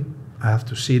go in, I have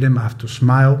to see them, I have to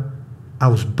smile. I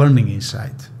was burning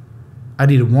inside. I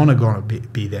didn't want to go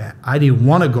be there. I didn't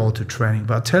want to go to training.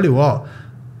 But I'll tell you what,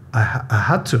 I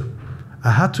had to.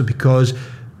 I had to, because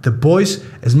the boys,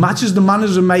 as much as the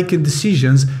managers are making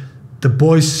decisions, the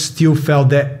boys still felt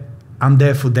that I'm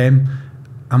there for them.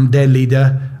 I'm their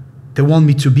leader. They want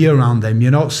me to be around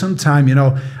them. Sometimes,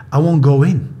 I won't go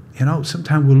in.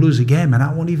 Sometimes we'll lose a game and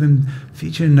I won't even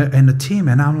feature in the team.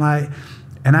 And I'm like,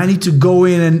 and I need to go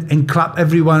in and clap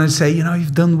everyone and say,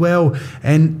 you've done well.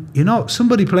 And,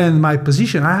 somebody playing in my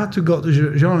position, I had to go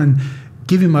to Jean and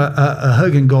give him a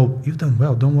hug and go, you've done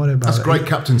well, don't worry about it. That's great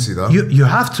captaincy, though. You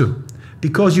have to,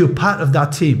 because you're part of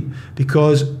that team,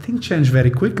 because things change very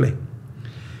quickly.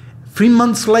 3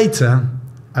 months later,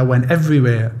 I went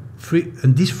everywhere.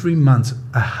 In these 3 months,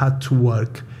 I had to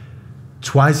work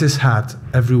twice as hard,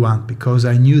 everyone, because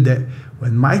I knew that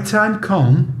when my time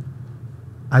come,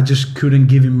 I just couldn't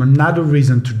give him another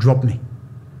reason to drop me.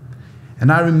 And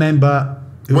I remember...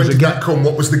 When did that come?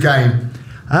 What was the game?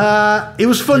 It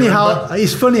was funny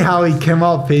how he came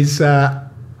up.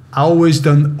 I always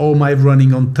done all my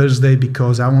running on Thursday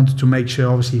because I wanted to make sure,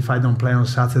 obviously, if I don't play on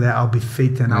Saturday, I'll be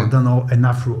fit and I've done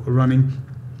enough running.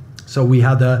 So we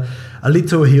had a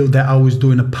little hill that I was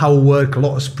doing a power work, a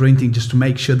lot of sprinting, just to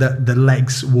make sure that the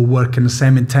legs will work in the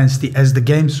same intensity as the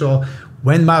game. So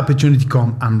when my opportunity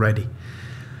comes, I'm ready.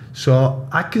 So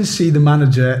I can see the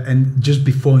manager, and just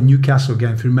before Newcastle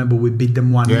game, if you remember, we beat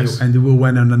them 1-0, and we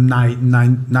went on a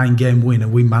nine game win,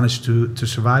 and we managed to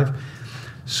survive.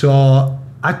 So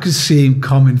I could see him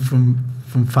coming from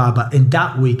far back, and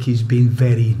that week he's been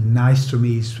very nice to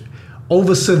me. All of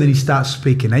a sudden he starts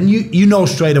speaking, and you know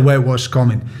straight away what's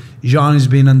coming. Jean has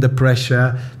been under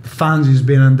pressure, the fans has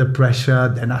been under pressure,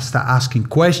 then I start asking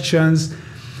questions.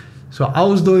 So I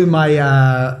was doing my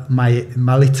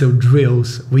little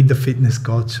drills with the fitness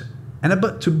coach,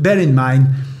 but to bear in mind,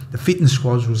 the fitness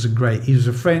coach was great. He was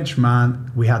a French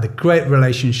man. We had a great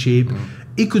relationship.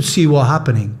 He could see what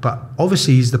happening, but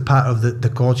obviously he's the part of the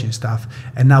coaching staff,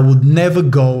 and I would never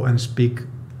go and speak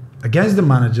against the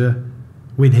manager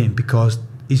with him because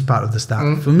he's part of the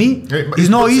staff. For me, it's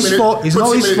not his fault. It's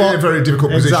not his fault. In a very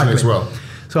difficult position as well.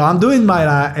 So I'm doing my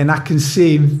and I can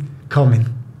see him coming.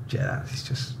 Yeah, it's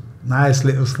just nice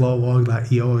little slow walk like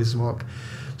he always walk.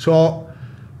 So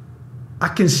I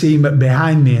can see him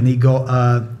behind me, and he go,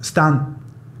 Stan,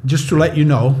 just to let you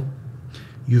know,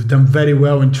 you've done very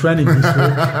well in training this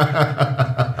week.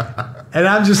 And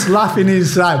I'm just laughing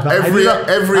inside. Every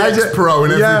ex-pro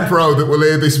and every pro that will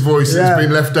hear this voice that's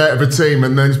been left out of a team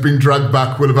and then has been dragged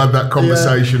back will have had that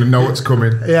conversation and know what's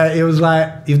coming. Yeah, it was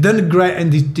like, you've done great in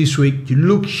this week. You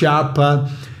look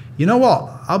sharper. You know what?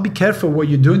 I'll be careful what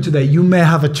you're doing today. You may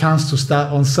have a chance to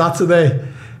start on Saturday.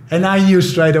 And I knew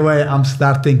straight away I'm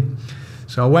starting.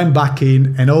 So I went back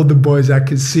in, and all the boys, I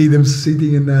could see them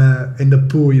sitting in the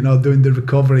pool, doing the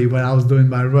recovery when I was doing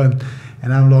my run.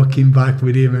 And I'm looking back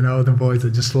with him, and all the boys are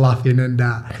just laughing and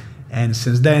that. And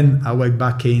since then, I went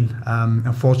back in.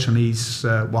 Unfortunately, it's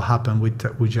what happened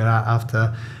with Gerard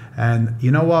after. And you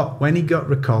know what? When he got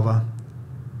recovered,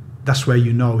 that's where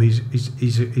you know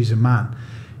he's a man.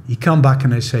 He come back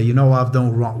and I say, you know what? I've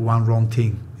done one wrong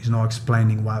thing. He's not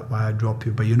explaining why I drop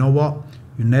you. But you know what?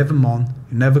 You never moan.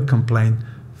 You never complain.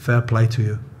 Fair play to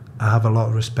you. I have a lot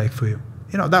of respect for you.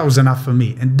 That was enough for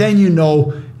me. And then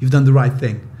you've done the right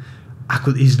thing. I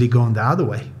could easily go on the other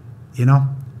way, and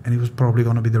it was probably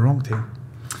going to be the wrong thing.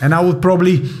 And I would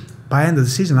probably, by the end of the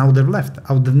season, I would have left.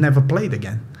 I would have never played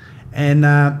again. And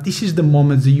this is the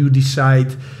moment that you decide,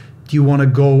 do you want to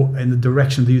go in the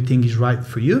direction that you think is right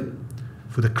for you,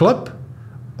 for the club,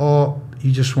 or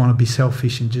you just want to be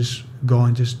selfish and just go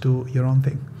and just do your own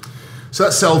thing? So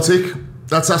that's Celtic,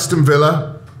 that's Aston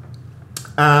Villa.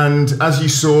 And as you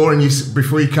saw,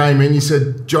 before you came in, you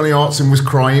said Johnny Hartson was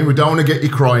crying. We don't want to get you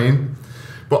crying.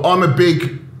 But I'm a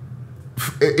big,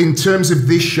 in terms of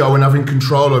this show and having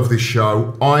control of this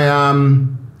show, I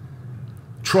am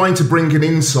trying to bring an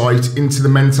insight into the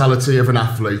mentality of an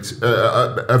athlete,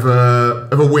 of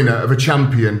a winner, of a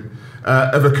champion,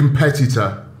 of a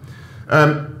competitor.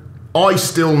 I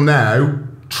still now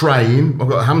train. I've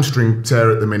got a hamstring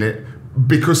tear at the minute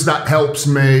because that helps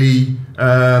me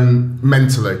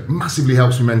mentally, massively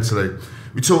helps me mentally.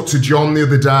 We talked to John the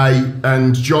other day,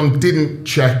 and John didn't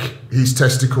check his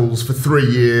testicles for 3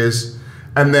 years,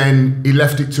 and then he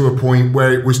left it to a point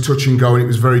where it was touch and go, and it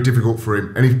was very difficult for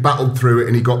him, and he battled through it,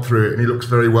 and he got through it, and he looks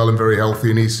very well and very healthy,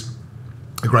 and he's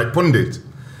a great pundit.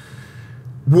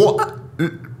 What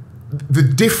the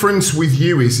difference with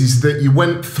you is that you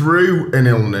went through an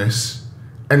illness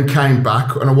and came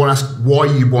back, and I want to ask why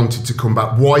you wanted to come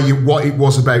back, what it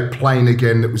was about playing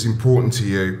again that was important to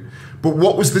you. But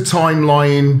what was the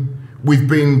timeline with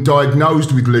being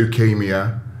diagnosed with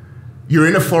leukemia? You're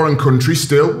in a foreign country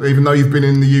still, even though you've been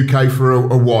in the UK for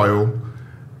a while.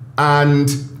 And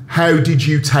how did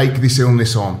you take this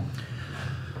illness on?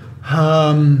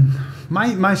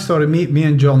 My story, me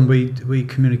and John, we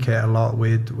communicate a lot.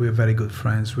 We're very good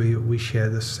friends. We share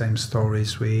the same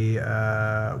stories. We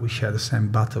share the same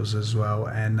battles as well.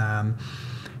 And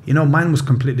mine was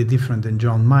completely different than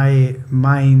John.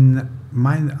 Mine,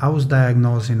 I was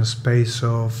diagnosed in a space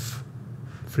of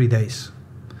 3 days.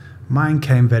 Mine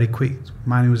came very quick.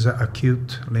 Mine was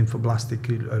acute lymphoblastic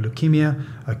leukemia.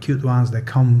 Acute ones, they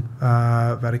come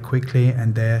very quickly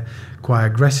and they're quite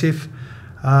aggressive.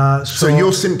 So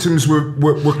your symptoms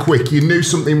were quick. You knew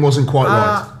something wasn't quite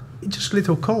right. Just a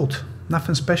little cold,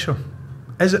 nothing special.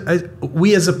 As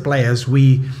players,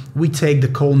 we take the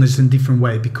coldness in a different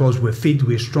way because we're fit,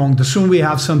 we're strong. The sooner we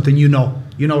have something, you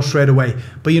know straight away.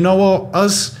 But you know what,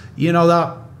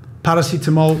 that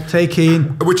paracetamol, take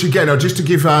in. Which again, just to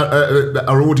give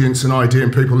our audience an idea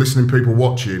and people listening, people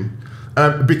watching,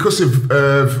 Because of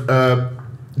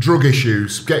drug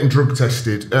issues, getting drug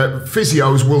tested,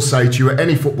 physios will say to you at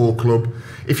any football club,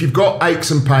 if you've got aches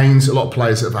and pains, a lot of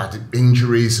players that have had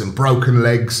injuries and broken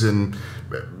legs and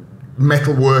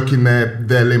metal work in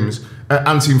their limbs,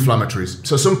 anti-inflammatories.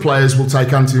 So some players will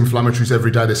take anti-inflammatories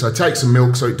every day. They say take some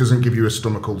milk so it doesn't give you a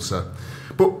stomach ulcer.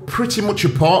 But pretty much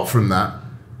apart from that,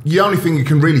 the only thing you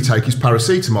can really take is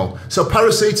paracetamol. So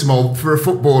paracetamol for a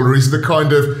footballer is the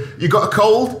kind of, you got a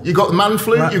cold, you got the man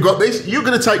flu, you got this, you're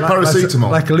going to take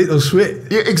paracetamol. Like a little sweet.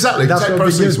 Yeah, exactly. That's take what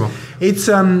paracetamol. It's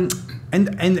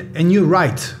and you're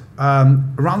right.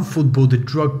 Around football, the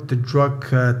drug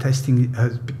testing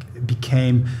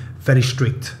became very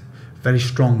strict, very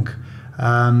strong.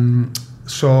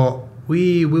 So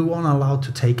we weren't allowed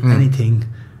to take anything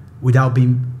without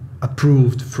being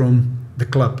approved from the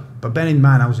club. But bear in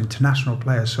mind, I was an international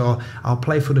player, so I'll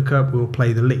play for the club, we'll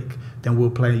play the league, then we'll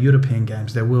play European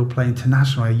games, then we'll play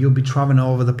internationally. You'll be traveling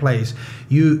all over the place.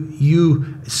 You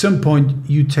at some point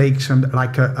you take some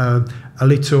like a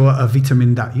little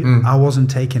vitamin that I wasn't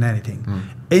taking anything.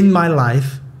 In my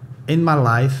life,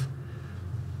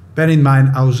 bear in mind,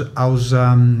 I was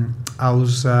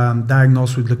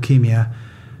diagnosed with leukemia.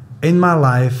 In my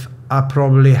life, I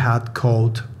probably had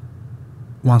cold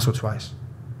once or twice.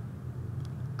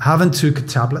 I haven't took a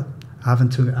tablet, I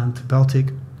haven't took an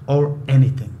antibiotic or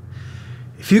anything.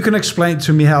 If you can explain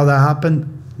to me how that happened,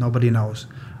 nobody knows.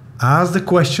 I asked the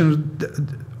question,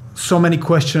 so many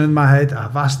questions in my head.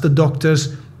 I've asked the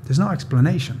doctors. There's no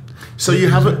explanation. So you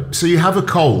have a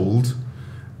cold.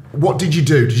 What did you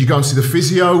do? Did you go and see the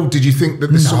physio? Did you think that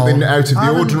there's something out of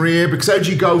the ordinary here? Because how do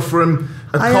you go from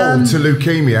a cold to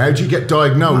leukemia? How do you get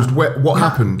diagnosed? What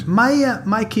happened?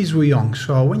 My kids were young,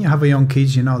 so when you have a young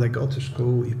kids, you know, they go to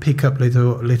school, you pick up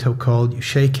little cold, you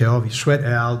shake it off, you sweat it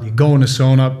out, you go in the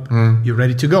sauna, you're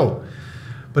ready to go.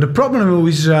 But the problem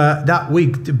was that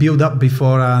week, to build up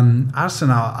before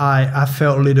Arsenal, I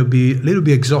felt a little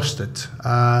bit exhausted.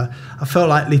 I felt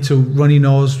like little runny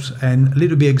nose and a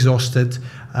little bit exhausted.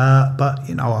 But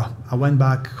you know, I went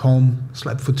back home,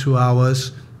 slept for 2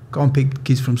 hours, go and pick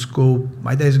kids from school.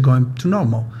 My days are going to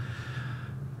normal.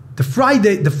 The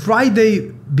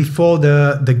Friday before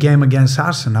the game against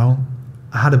Arsenal,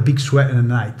 I had a big sweat in the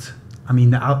night. I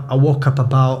mean, I woke up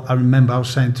I remember I was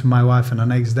saying to my wife on the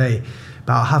next day,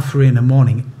 about 3:30 in the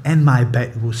morning, and my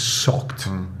bed was soaked.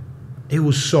 It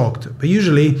was soaked. But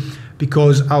usually,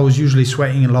 because I was usually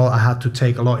sweating a lot, I had to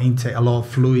take a lot of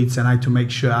fluids, and I had to make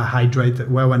sure I hydrated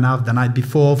well enough the night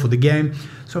before for the game.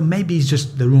 So maybe it's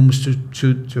just the room was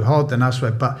too hot and I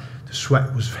sweat, but the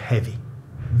sweat was heavy,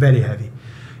 very heavy.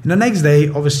 And the next day,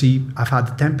 obviously, I've had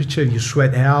the temperature, you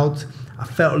sweat out. I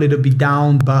felt a little bit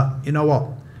down, but you know what?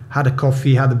 Had a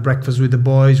coffee, had a breakfast with the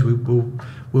boys. We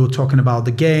were talking about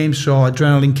the game, so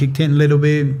adrenaline kicked in a little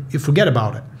bit. You forget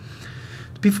about it.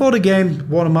 Before the game,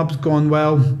 warm-up's going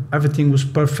well. Everything was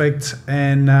perfect,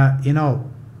 and you know,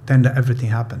 then everything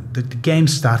happened. The game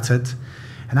started,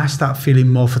 and I started feeling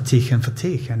more fatigue, and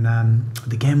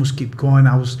the game was keep going.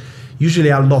 I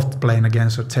loved playing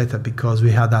against Arteta because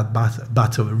we had that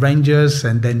battle with Rangers,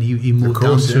 and then he moved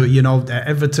down to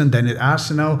Everton, then at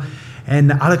Arsenal.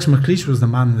 And Alex McLeish was the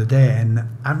man of the day. And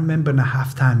I remember in the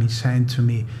halftime, he's saying to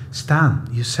me, Stan,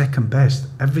 you're second best.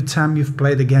 Every time you've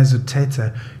played against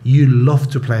Arteta, you love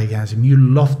to play against him. You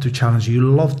love to challenge him.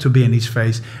 You love to be in his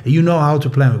face. And you know how to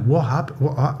play him.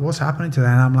 What's happening today?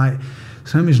 And I'm like,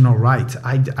 something's not right.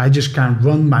 I just can't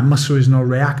run. My muscle is not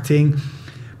reacting.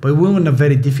 But we were in a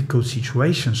very difficult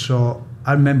situation. So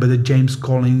I remember that James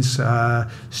Collins,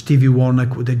 Stevie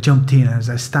Warnock, they jumped in and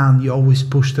said, Stan, you always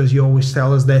pushed us, you always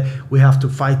tell us that we have to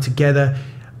fight together,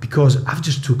 because I've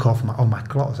just took off all my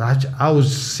clothes. I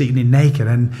was sitting naked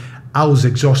and I was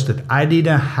exhausted. I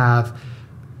didn't have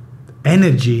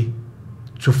energy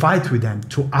to fight with them,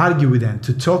 to argue with them,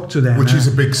 to talk to them. Which is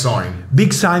a big sign.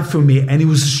 Big sign for me, and it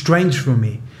was strange for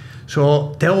me.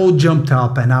 So they all jumped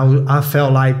up and I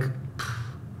felt like,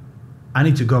 I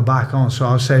need to go back on. So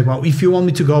I'll say, well, if you want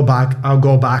me to go back, I'll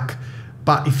go back.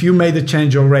 But if you made the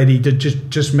change already,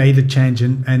 just made the change.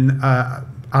 And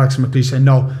Alex McLeish said,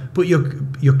 no, put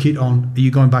your kit on.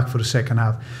 You're going back for the second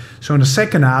half. So in the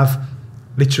second half,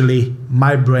 literally,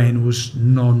 my brain was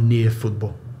not near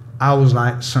football. I was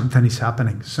like, something is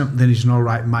happening. Something is not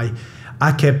right.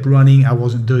 I kept running. I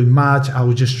wasn't doing much. I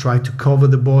would just try to cover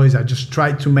the boys. I just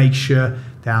tried to make sure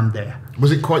that I'm there.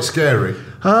 Was it quite scary?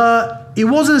 It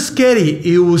wasn't scary.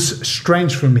 It was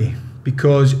strange for me,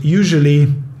 because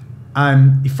usually,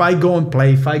 if I go and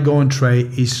play, if I go and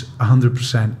train, it's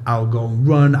 100%. I'll go and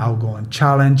run. I'll go and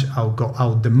challenge.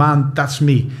 I'll demand. That's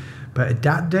me. But at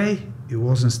that day, it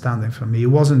wasn't standing for me. It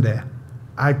wasn't there.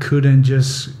 I couldn't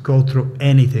just go through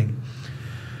anything.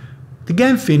 The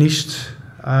game finished.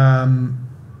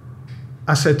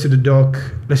 I said to the doc,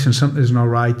 listen, something's not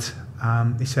right.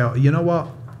 He said, you know what?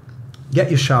 Get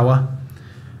your shower.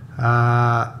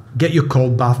 Get your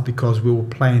cold bath, because we were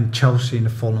playing Chelsea in the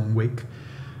following week.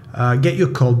 Get your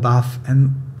cold bath,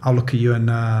 and I'll look at you in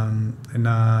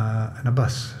a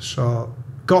bus. So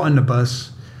got in the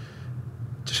bus,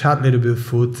 just had a little bit of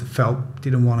food,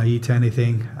 didn't want to eat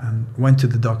anything, and went to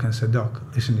the doc and said, Doc,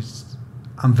 listen,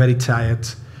 I'm very tired.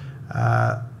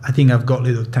 I think I've got a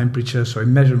little temperature. So I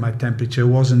measured my temperature. It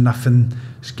wasn't nothing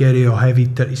scary or heavy,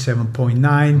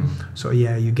 37.9. So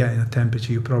yeah, you're getting a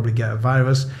temperature, you probably get a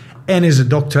virus. And as a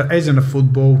doctor, as in a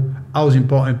football, I was an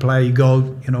important player. You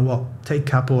go, you know what, take a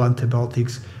couple of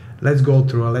antibiotics. Let's go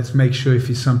through it. Let's make sure if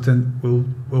it's something,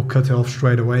 we'll cut it off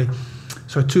straight away.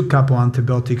 So I took a couple of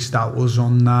antibiotics. That was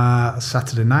on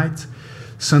Saturday night.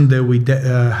 Sunday, we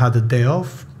had a day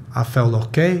off. I felt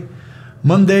okay.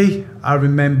 Monday, I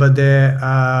remember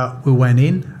we went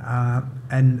in,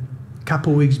 and a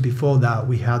couple of weeks before that,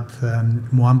 we had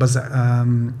Muamba's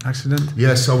accident.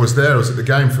 Yes, I was there. I was at the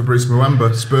game for Bruce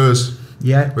Muamba, Spurs.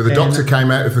 Yeah. Where the doctor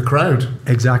came out of the crowd.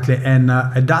 Exactly. And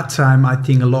at that time, I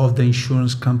think a lot of the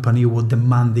insurance company were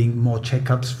demanding more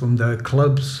checkups from the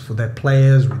clubs for their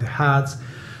players with the hearts.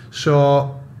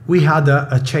 So we had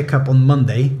a checkup on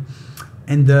Monday,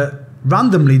 and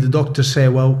randomly the doctor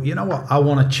said, well, you know what, I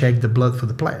want to check the blood for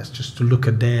the players, just to look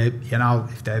at their,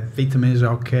 if their vitamins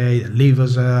are okay, the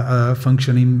livers are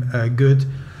functioning good.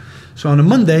 So on a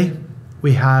Monday,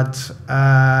 we had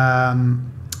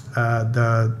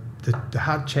the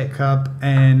heart checkup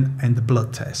and the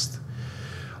blood test.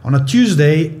 On a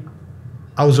Tuesday,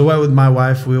 I was away with my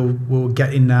wife. We were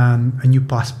getting a new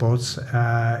passports.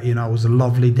 It was a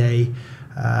lovely day.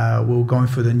 We were going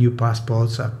for the new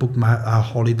passports. I booked our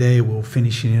holiday. We were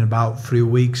finishing in about 3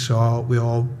 weeks. So we were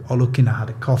all looking. I had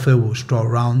a coffee. We strolled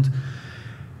around.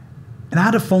 And I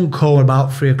had a phone call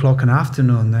about 3 o'clock in the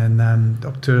afternoon. And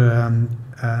Dr.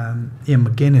 Ian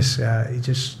McGuinness, he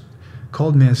just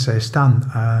called me and said, Stan,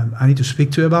 I need to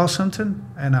speak to you about something.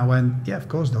 And I went, yeah, of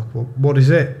course, Doc. What is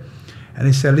it? And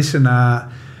he said, listen, I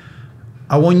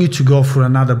want you to go for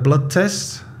another blood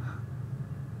test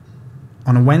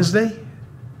on a Wednesday,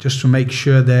 just to make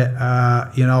sure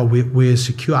that, we're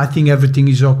secure. I think everything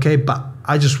is okay, but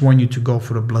I just want you to go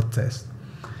for a blood test.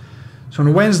 So on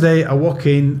a Wednesday, I walk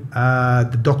in,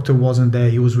 the doctor wasn't there.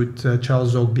 He was with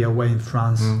Charles Ogbie away in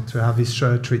France to have his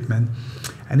treatment.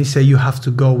 And he said, you have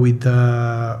to go with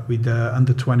the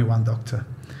under 21 doctor.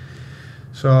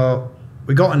 So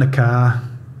we got in the car.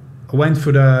 I went for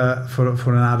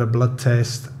another blood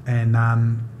test, and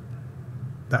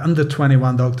the under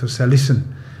 21 doctor said,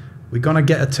 listen, we're going to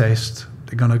get a test.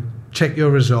 They're going to check your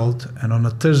result. And on a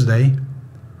Thursday,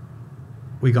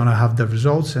 we're going to have the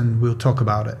results and we'll talk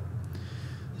about it.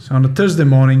 So on a Thursday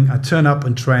morning, I turn up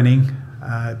in training.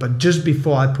 But just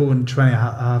before I put in training,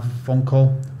 I have a phone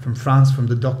call from France, from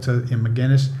the doctor in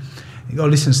McGuinness. He goes,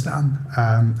 listen, Stan,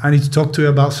 I need to talk to you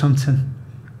about something.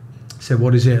 I said,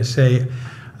 what is it? I say,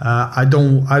 I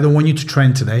don't want you to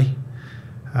train today.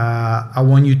 I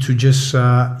want you to just,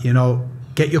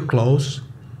 get your clothes,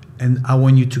 and I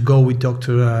want you to go with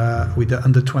the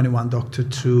under 21 doctor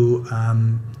to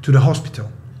the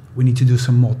hospital. We need to do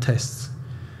some more tests.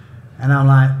 And I'm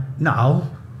like, no,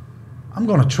 I'm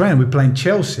going to train. We're playing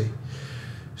Chelsea.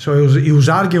 So he was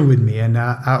arguing with me, and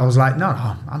I was like, no,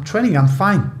 I'm training. I'm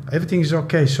fine. Everything is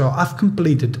okay. So I've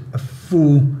completed a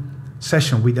full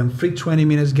session with them,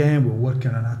 20-minute game. We're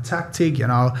working on a tactic. We're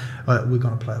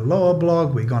going to play a lower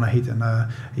block. We're going to hit on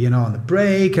the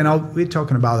break, and we're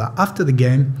talking about that. After the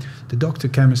game, the doctor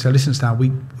came and said, listen, Stan,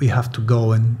 we have to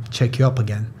go and check you up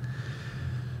again.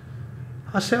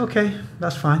 I said, okay,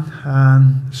 that's fine.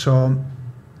 So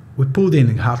we pulled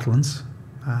in Heartlands.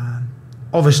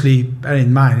 Obviously, bear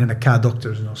in mind, in the car,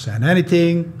 doctor's not saying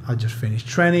anything. I just finished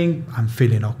training. I'm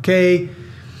feeling okay.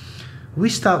 We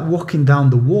start walking down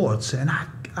the wards, and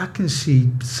I can see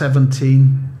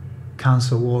 17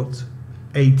 cancer wards,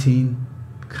 18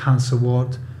 cancer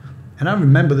ward. And I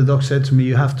remember the doc said to me,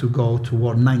 you have to go to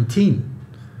ward 19.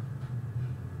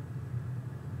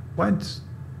 Went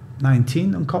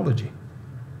 19, oncology.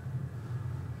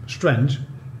 Strange.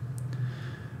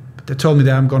 But they told me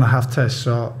that I'm going to have tests.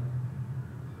 So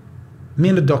me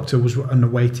and the doctor was in the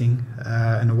waiting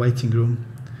room.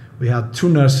 We had 2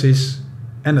 nurses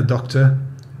and a doctor,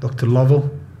 Dr.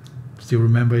 Lovell. Still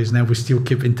remember his name. We still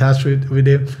keep in touch with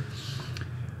him.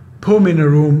 Put me in a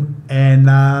room, and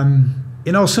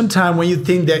sometimes when you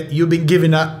think that you've been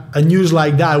given a news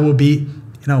like that, it will be,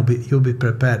 you'll be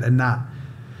prepared. And that,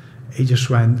 he just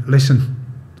went, listen,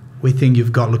 we think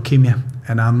you've got leukemia,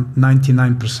 and I'm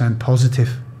 99%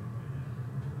 positive.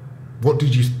 What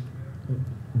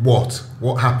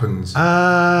happens?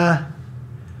 I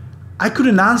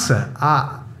couldn't answer.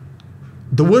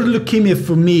 The word leukemia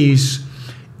for me is,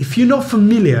 if you're not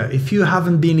familiar, if you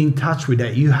haven't been in touch with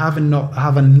it, you have a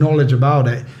knowledge about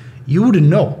it, you wouldn't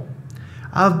know.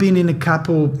 I've been in a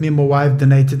couple, me and my wife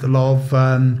donated a lot of,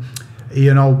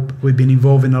 we've been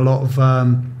involved in a lot of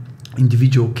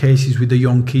individual cases with the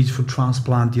young kids for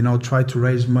transplant, try to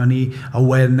raise money,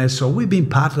 awareness. So we've been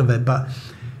part of it, but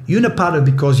you're not part of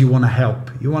it because you want to help.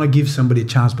 You want to give somebody a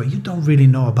chance, but you don't really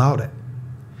know about it.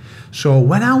 So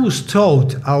when I was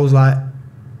told, I was like,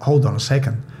 hold on a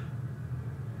second.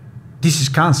 This is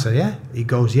cancer, yeah? He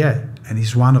goes, yeah. And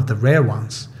it's one of the rare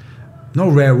ones.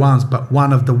 Not rare ones, but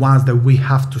one of the ones that we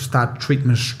have to start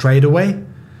treatment straight away.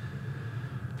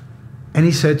 And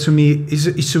he said to me,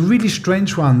 it's a really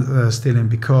strange one, Stiliyan,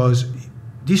 because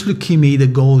this leukemia either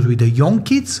goes with the young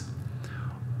kids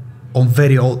or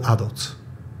very old adults.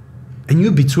 And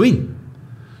you're between.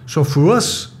 So for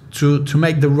us to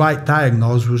make the right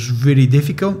diagnosis was really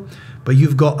difficult. But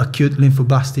you've got acute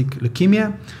lymphoblastic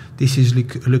leukemia. This is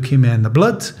leukemia in the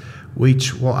blood,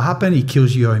 which what happens, it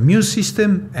kills your immune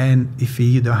system, and if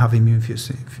you don't have immune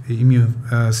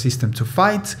system to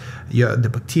fight the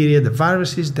bacteria, the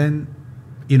viruses, then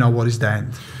you know what is the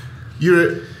end.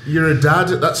 You're a dad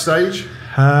at that stage?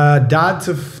 Dad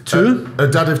of two. A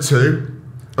dad of two.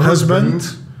 A husband.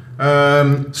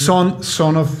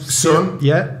 Son.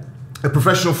 Yeah. A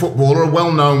professional footballer, a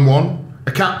well-known one,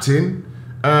 a captain.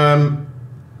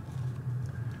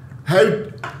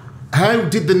 How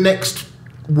did the next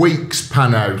weeks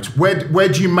pan out? Where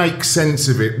do you make sense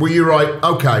of it? Were you right,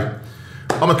 okay,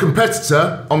 I'm a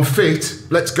competitor, I'm fit,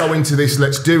 let's go into this,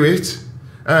 let's do it?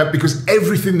 Because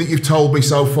everything that you've told me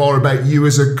so far about you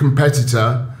as a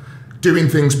competitor, doing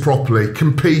things properly,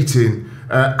 competing,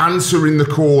 answering the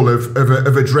call of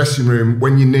a dressing room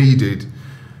when you needed,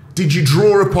 did you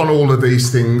draw upon all of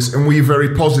these things and were you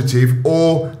very positive,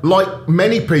 or like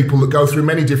many people that go through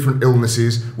many different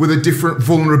illnesses, were there different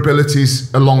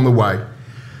vulnerabilities along the way?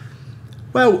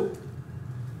 Well,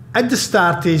 at the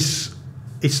start, it's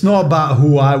not about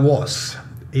who I was,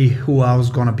 who I was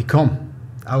going to become.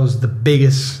 That was the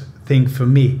biggest thing for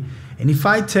me. And if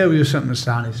I tell you something,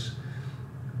 Stan, is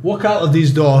walk out of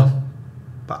this door,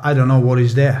 but I don't know what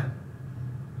is there.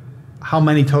 How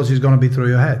many thoughts is going to be through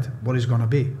your head? What is going to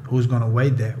be? Who's going to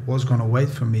wait there? What's going to wait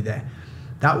for me there?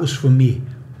 That was for me,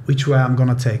 which way I'm going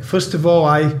to take. First of all,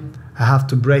 I have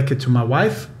to break it to my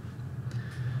wife,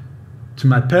 to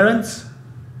my parents,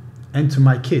 and to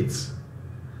my kids.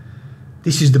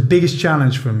 This is the biggest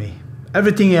challenge for me.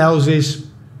 Everything else is,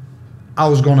 I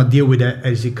was going to deal with it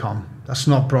as it comes. That's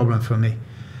not a problem for me.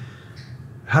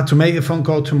 I had to make a phone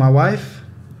call to my wife.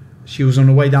 She was on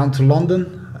the way down to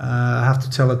London. I have to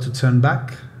tell her to turn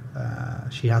back.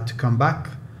 She had to come back.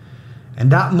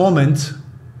 And that moment,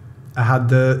 I had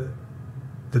the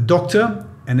doctor,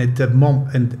 and at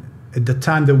the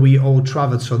time that we all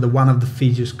traveled, so one of the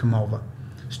physios come over.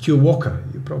 Stu Walker,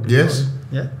 you probably know him.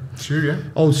 Yeah. Sure, yeah.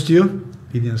 Old Stu,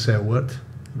 he didn't say a word.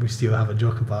 We still have a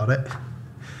joke about it.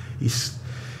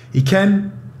 He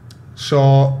came,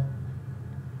 so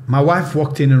my wife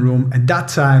walked in the room, and that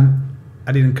time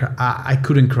I didn't cry. I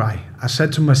couldn't cry. I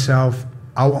said to myself,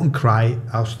 I won't cry,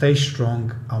 I'll stay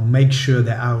strong, I'll make sure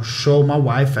that I'll show my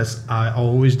wife, as I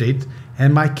always did,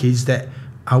 and my kids, that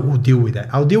I will deal with it.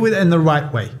 I'll deal with it in the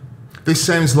right way. This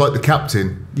sounds like the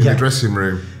captain in the dressing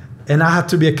room. And I had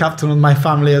to be a captain of my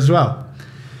family as well.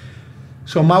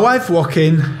 So my wife walked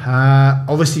in,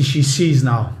 obviously she sees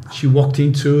now. She walked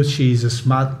into, she's a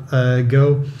smart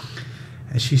girl.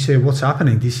 And she said, what's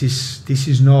happening? This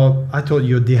is not, I thought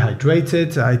you're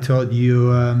dehydrated. I thought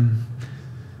you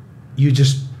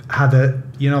just had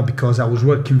because I was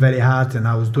working very hard and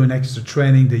I was doing extra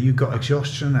training, that you got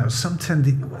exhaustion. I was,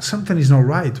 something is not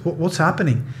right. What's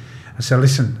happening? I said,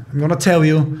 listen, I'm going to tell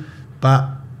you, but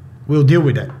we'll deal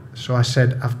with it. So I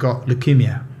said, I've got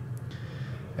leukemia.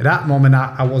 At that moment,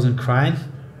 I wasn't crying.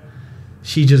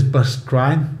 She just burst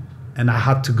crying, and I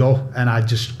had to go, and I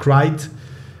just cried.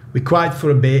 We cried for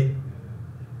a bit,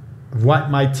 wiped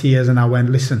my tears, and I went,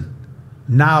 listen,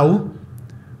 now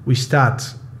we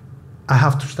start. I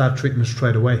have to start treatment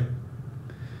straight away.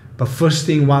 But first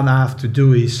thing I have to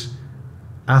do is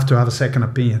I have to have a second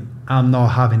opinion. I'm not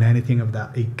having anything of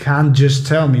that. You can't just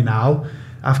tell me now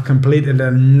I've completed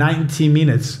 90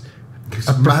 minutes,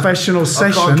 a professional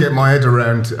session. I can't get my head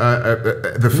around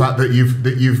the fact that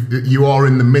you are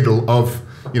in the middle of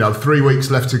 3 weeks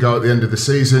left to go at the end of the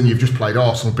season. You've just played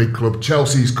Arsenal, big club.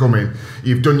 Chelsea's coming.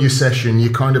 You've done your session.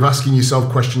 You're kind of asking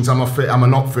yourself questions. Am I fit? Am I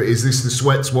not fit? Is this the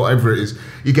sweats? Whatever it is.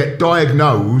 You get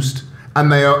diagnosed,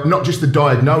 and they are not just the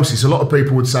diagnosis. A lot of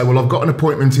people would say, well, I've got an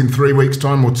appointment in 3 weeks'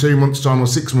 time or 2 months' time or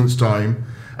 6 months' time,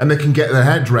 and they can get their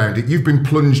head around it. You've been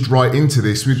plunged right into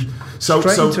this. So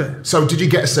did you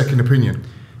get a second opinion?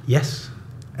 Yes.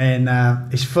 And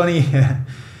it's funny,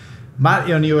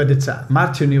 Marty O'Neill at the time.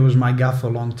 Marty O'Neill was my guy for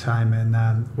a long time, and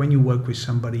when you work with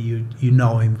somebody, you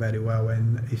know him very well.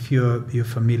 And if you're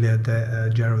familiar,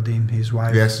 Geraldine, his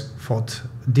wife, yes, fought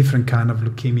a different kind of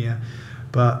leukemia,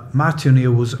 but Marty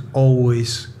O'Neill was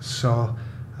always so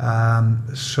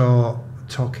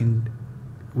talking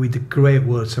with the great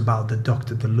words about the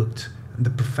doctor that looked, and the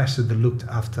professor that looked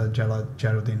after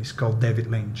Geraldine. It's called David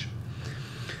Lynch.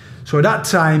 So at that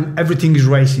time, everything is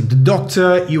racing. The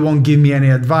doctor, he won't give me any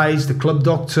advice. The club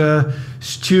doctor,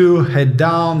 Stu, head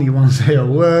down, he won't say a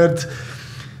word.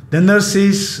 The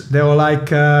nurses, they were like,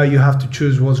 you have to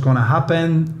choose what's going to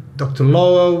happen. Dr.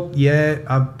 Lowell,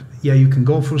 yeah, you can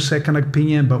go for a second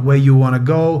opinion, but where you want to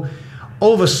go.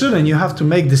 All of a sudden, you have to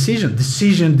make decision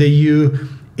that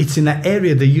it's in an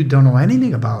area that you don't know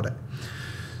anything about it.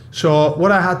 So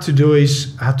what I had to do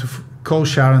is I had to call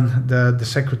Sharon, the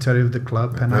secretary of the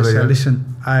club, and I said, listen,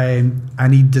 I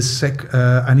need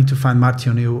I need to find Marty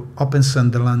O'Neill up in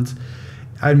Sunderland.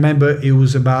 I remember it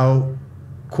was about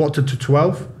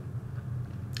 11:45,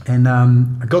 and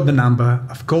I got the number.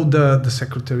 I've called the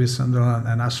secretary of Sunderland,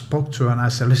 and I spoke to her, and I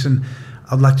said, listen,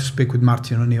 I'd like to speak with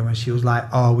Marty O'Neill. And she was like,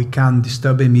 oh, we can't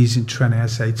disturb him, he's in training. I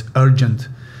said, it's urgent.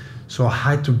 So I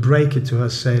had to break it to her,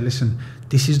 say, listen,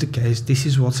 this is the case, this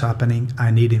is what's happening,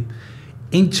 I need him.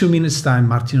 In 2 minutes' time,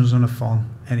 Martin was on the phone,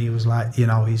 and he was like,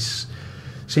 his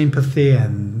sympathy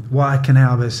and what I can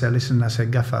help. I said, listen, I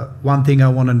said, Gaffer, one thing I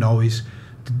want to know is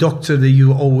the doctor that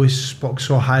you always spoke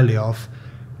so highly of,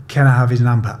 can I have his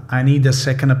number? I need a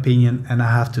second opinion, and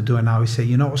I have to do it now. He said,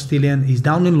 you know what, Stiliyan, he's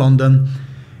down in London.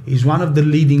 He's one of the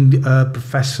leading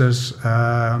professors in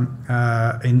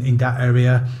that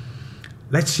area.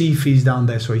 Let's see if he's down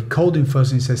there. So he called him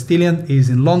first, and he said, Stiliyan, he's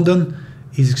in London.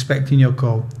 He's expecting your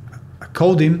call. I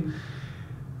called him,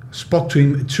 spoke to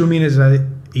him. 2 minutes,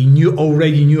 he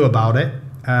already knew about it.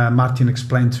 Martin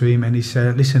explained to him, and he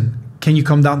said, listen, can you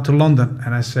come down to London?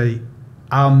 And I say,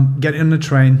 I'm getting on the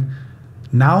train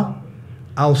now.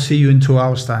 I'll see you in 2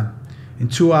 hours' time. In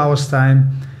 2 hours'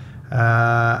 time,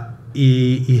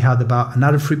 he had about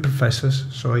another 3 professors.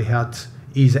 So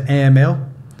he's AML,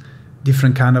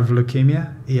 different kind of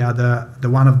leukemia. He had the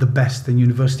one of the best in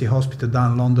University Hospital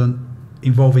down in London,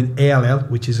 involving ALL,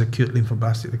 which is acute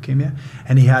lymphoblastic leukemia,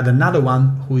 and he had another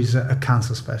one who is a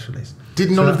cancer specialist. Did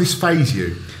none of this phase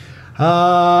you?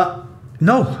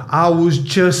 No, I was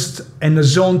just in the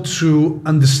zone to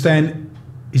understand,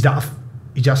 is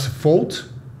just a fault,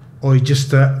 or is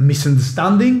just a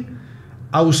misunderstanding?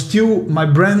 My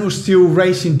brain was still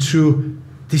racing to,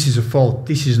 this is a fault,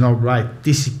 this is not right,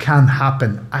 this can't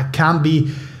happen. I can't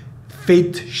be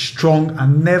fit, strong, I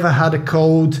never had a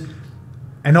cold,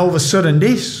 and all of a sudden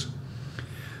this.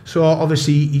 So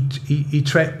obviously he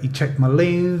checked my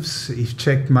lymphs, he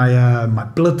checked my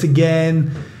blood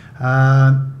again,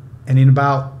 and in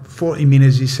about 40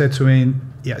 minutes he said to me,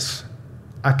 yes,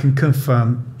 I can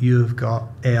confirm you've got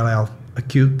ALL,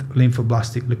 acute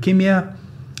lymphoblastic leukemia.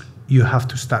 You have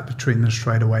to start the treatment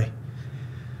straight away.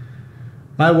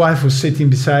 My wife was sitting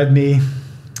beside me,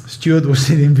 Stuart was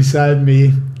sitting beside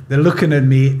me, they're looking at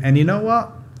me, and you know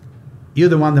what? You're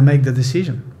the one that make the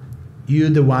decision. You're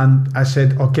the one. I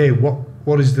said, okay,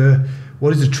 what is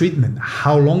the treatment?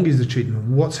 How long is the treatment?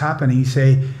 What's happening? He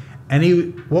said,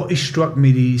 and what he struck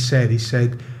me, he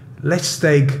said, let's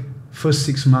take first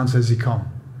 6 months as he come.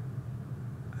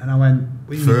 And I went,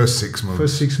 first 6 months?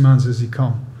 First 6 months as he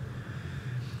come.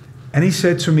 And he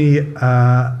said to me,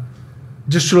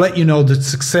 just to let you know, the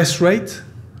success rate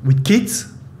with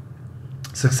kids,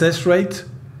 success rate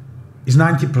is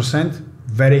 90%,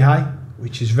 very high,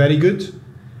 which is very good.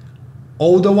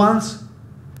 Older ones,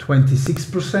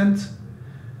 26%.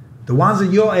 The ones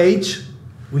at your age,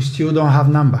 we still don't have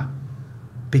number,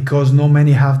 because not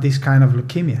many have this kind of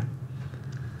leukemia.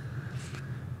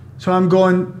 So I'm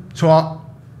going,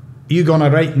 you're gonna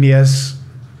rate me as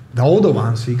the older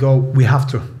ones? He go, we have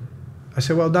to. I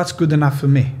said, well, that's good enough for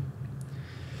me.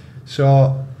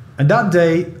 So, and that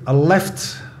day I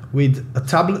left with a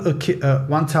tablet,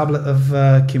 one tablet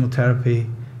of chemotherapy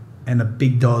and a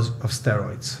big dose of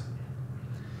steroids.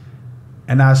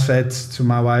 And I said to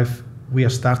my wife, we are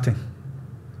starting.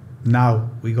 Now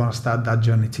we're gonna start that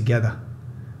journey together.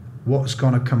 what's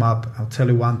going to come up, I'll tell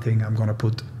you one thing, I'm going to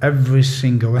put every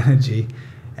single energy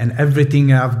and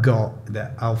everything I've got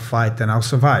that I'll fight and I'll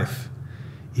survive.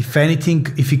 If anything,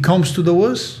 if it comes to the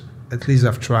worst, at least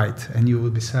I've tried and you will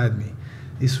be beside me.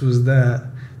 This was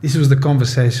the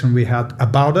conversation we had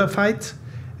about a fight,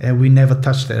 and we never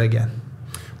touched it again.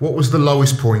 What was the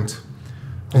lowest point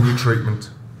in your treatment?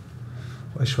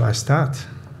 Where should I start?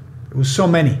 It was so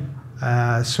many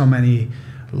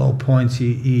low points.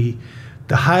 The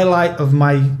highlight of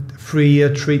my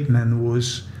 3-year treatment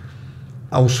was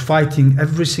I was fighting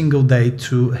every single day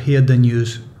to hear the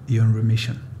news, you're in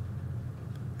remission.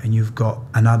 And you've got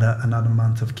another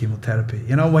month of chemotherapy.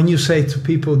 You know, when you say to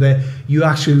people that you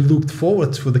actually looked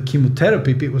forward for the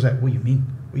chemotherapy, people say, what do you mean?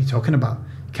 What are you talking about?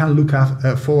 You can't look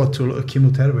forward to a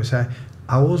chemotherapy. I say,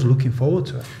 I was looking forward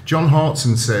to it. John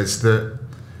Hartson says that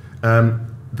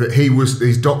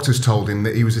his doctors told him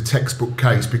that he was a textbook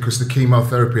case because the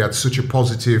chemotherapy had such a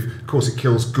positive, of course it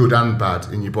kills good and bad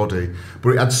in your body, but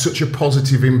it had such a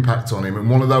positive impact on him. And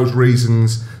one of those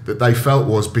reasons that they felt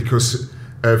was because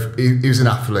he was an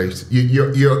athlete.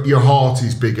 Your heart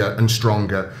is bigger and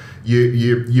stronger.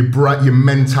 Your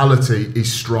mentality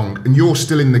is strong, and you're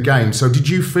still in the game. So did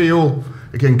you feel,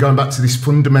 again, going back to this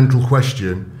fundamental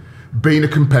question, being a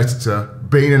competitor,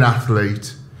 being an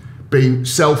athlete, being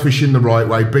selfish in the right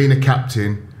way, being a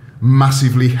captain,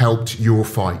 massively helped your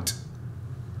fight?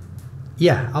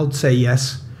 Yeah, I would say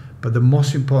yes. But the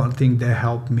most important thing that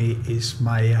helped me is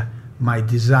my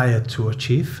desire to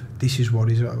achieve. This is what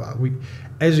it's all about.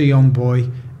 As a young boy,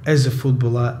 as a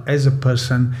footballer, as a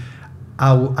person,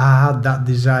 I had that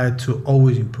desire to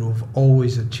always improve,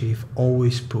 always achieve,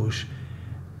 always push.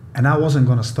 And I wasn't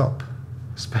going to stop,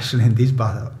 especially in this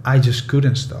battle. I just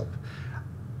couldn't stop.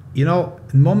 You know,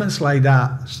 in moments like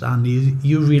that, Stan,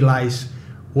 you realize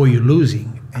what you're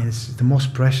losing. And it's the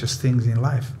most precious things in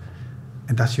life.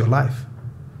 And that's your life.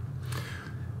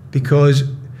 Because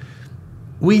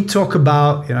we talk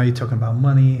about, you know, you're talking about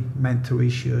money, mental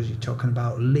issues, you're talking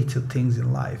about little things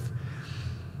in life.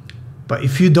 But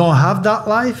if you don't have that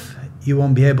life, you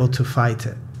won't be able to fight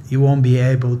it. You won't be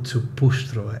able to push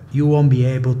through it. You won't be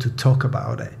able to talk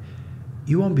about it.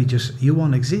 You won't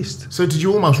exist. So did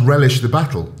you almost relish the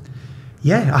battle?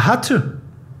 Yeah, I had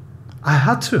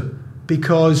to.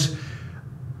 Because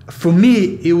for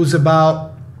me, it was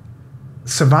about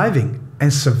surviving.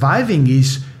 And surviving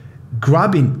is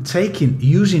grabbing, taking,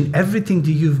 using everything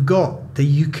that you've got that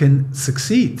you can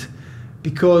succeed.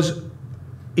 Because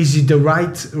is it the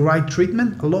right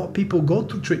treatment? A lot of people go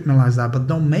to treatment like that but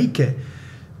don't make it.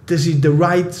 This is the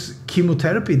right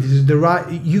chemotherapy. This is the right.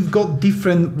 You've got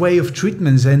different way of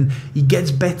treatments, and it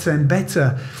gets better and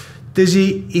better.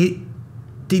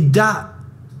 Did that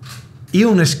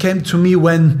illness came to me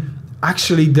when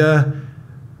actually the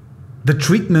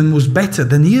treatment was better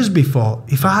than years before.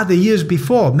 If I had the years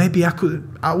before, maybe I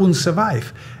wouldn't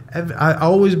survive. I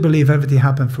always believe everything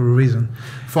happened for a reason.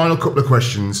 Final couple of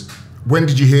questions. When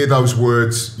did you hear those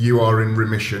words, you are in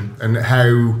remission, and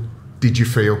how did you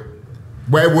feel?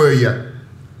 Where were you?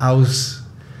 I was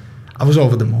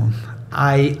over the moon.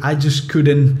 I just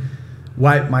couldn't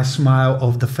wipe my smile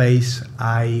off the face.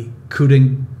 I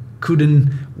couldn't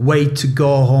wait to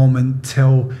go home and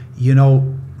tell, you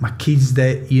know, my kids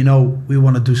that, you know, we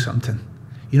want to do something.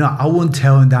 You know, I won't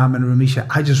tell them that I'm in remission.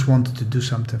 I just wanted to do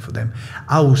something for them.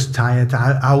 I was tired.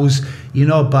 I was, you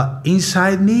know, but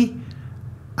inside me,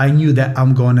 I knew that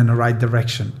I'm going in the right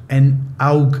direction. And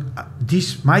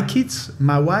my kids,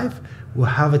 my wife, will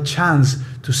have a chance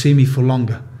to see me for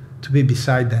longer, to be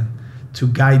beside them, to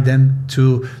guide them,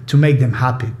 to make them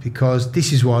happy, because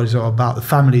this is what it's all about. The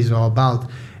family is all about.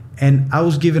 And I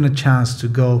was given a chance to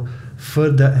go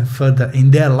further and further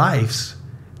in their lives,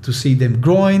 to see them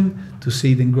growing,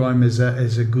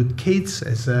 as a good kids,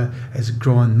 as a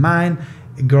grown man.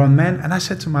 And I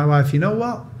said to my wife, you know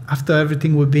what? After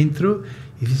everything we've been through,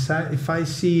 if I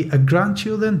see a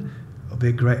grandchildren, it'll be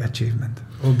a great achievement.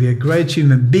 It will be a great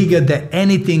achievement, bigger than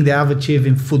anything that I've achieved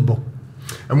in football.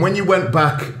 And when you went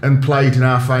back and played in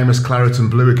our famous claret and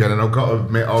blue again, and I've got to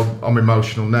admit, I'm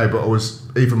emotional now, but I was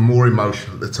even more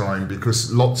emotional at the time,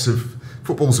 because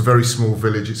football's a very small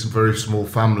village, it's a very small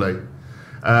family.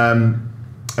 And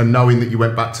knowing that you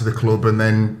went back to the club and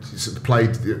then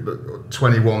played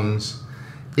 21s,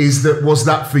 was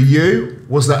that for you?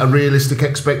 Was that a realistic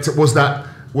expectation? Was that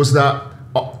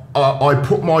I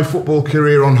put my football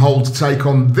career on hold to take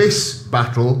on this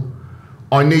battle?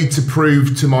 I need to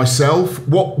prove to myself.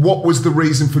 What was the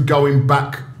reason for going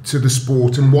back to the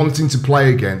sport and wanting to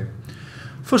play again?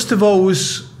 First of all,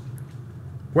 was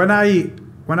when I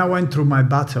went through my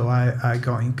battle,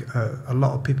 a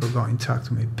lot of people got in touch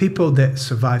with me. People that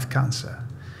survived cancer,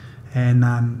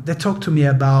 And they talked to me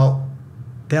about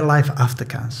their life after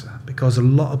cancer, because a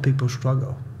lot of people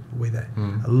struggle with it.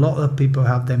 A lot of people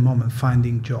have their moment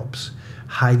finding jobs,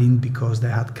 hiding because they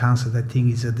had cancer. They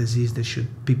think it's a disease that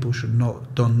people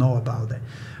don't know about it.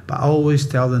 But I always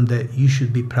tell them that you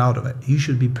should be proud of it. You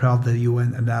should be proud that you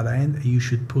went at that end. You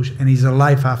should push, and it's a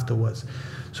life afterwards.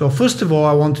 So first of all,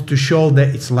 I wanted to show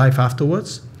that it's life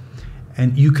afterwards,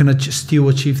 and you can still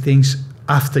achieve things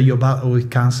after your battle with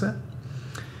cancer.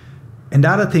 And the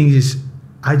other thing is,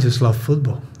 I just love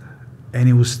football, and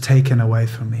it was taken away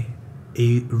from me.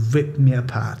 It ripped me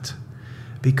apart,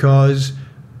 because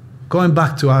going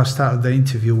back to our start of the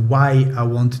interview, why I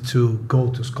wanted to go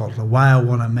to Scotland, why I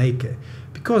want to make it,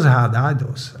 because I had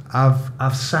idols.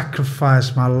 I've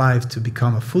sacrificed my life to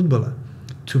become a footballer,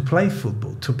 to play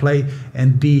football, to play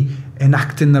and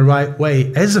act in the right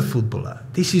way as a footballer.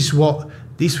 This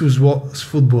was what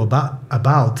football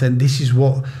about, and this is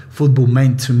what football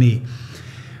meant to me.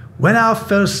 When I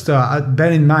first started,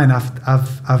 bear in mind,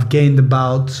 I've gained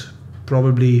about,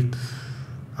 probably,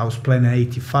 I was playing at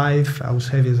 85, I was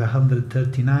heavy as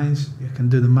 139s, you can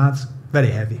do the maths, very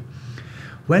heavy.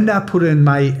 When I put it in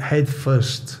my head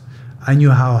first, I knew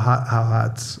how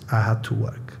hard I had to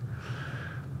work.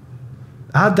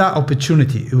 I had that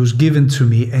opportunity, it was given to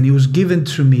me, and it was given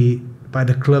to me by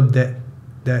the club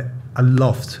that I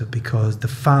loved, because the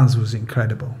fans was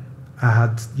incredible. I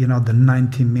had, the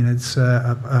 90 minutes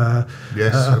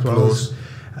applause.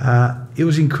 It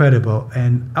was incredible,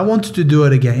 and I wanted to do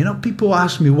it again. People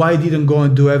ask me why I didn't go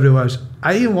and do it everywhere else.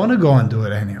 I didn't want to go and do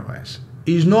it anywhere else.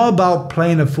 It's not about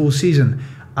playing a full season.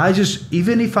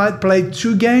 Even if I played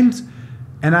 2 games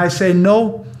and I say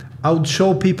no, I would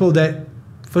show people that,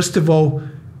 first of all,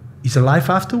 it's a life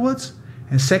afterwards,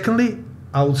 and secondly,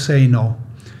 I would say no.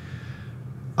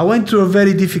 I went through a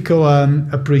very difficult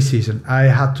pre-season. I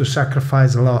had to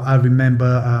sacrifice a lot. I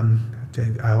remember,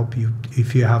 I hope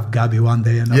if you have Gabi one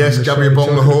day. Yes, Gabi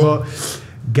Bongo.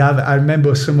 Gabi, I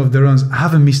remember some of the runs. I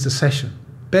haven't missed a session.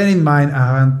 Bear in mind,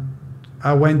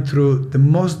 I went through the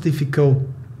most difficult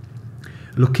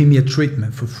leukemia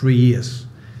treatment for 3 years.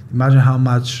 Imagine how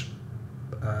much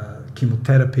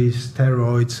chemotherapy,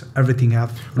 steroids, everything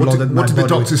I've loaded my body. What did the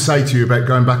doctors say to you about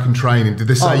going back and training? Did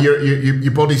they say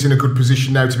your body's in a good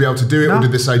position now to be able to do it, or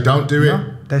did they say don't do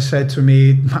it? They said to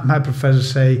me, my professor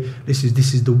say, this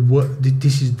is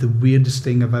the weirdest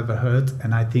thing I've ever heard,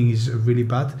 and I think it's really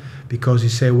bad, because he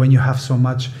said when you have so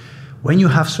much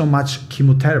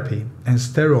chemotherapy and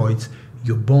steroids,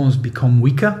 your bones become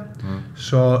weaker,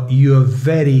 so you're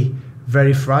very,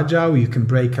 very fragile. You can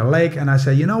break a leg. And I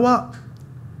said, you know what?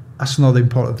 That's not the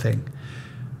important thing.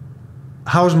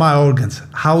 How's my organs?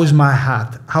 How is my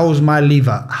heart? How is my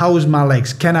liver? How is my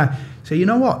legs? Can I say, you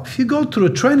know what? If you go through a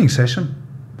training session,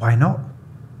 why not?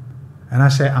 And I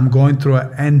say, I'm going through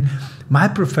it. And my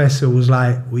professor was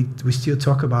like, we still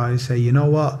talk about it. I say, you know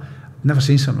what? I've never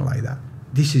seen something like that.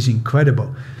 This is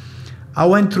incredible. I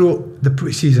went through the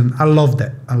preseason. I loved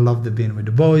it. I loved it being with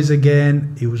the boys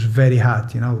again. It was very hard.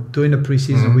 Doing the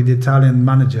preseason with the Italian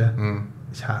manager,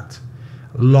 it's hard.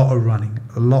 A lot of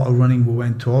running. We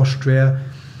went to Austria.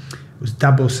 It was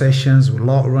double sessions, a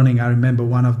lot of running. I remember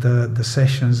one of the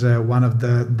sessions, one of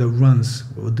the runs,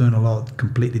 we were doing a lot of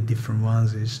completely different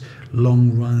runs, is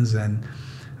long runs. And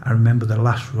I remember the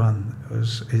last run,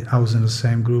 I was in the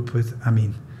same group with,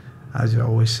 as I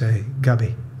always say,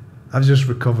 Gabi, I've just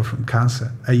recovered from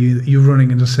cancer. Are you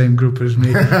running in the same group as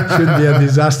me? Should be a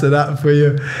disaster that for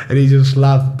you. And he just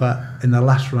laughed. But in the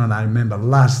last run, I remember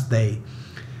last day,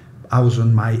 I was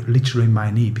literally on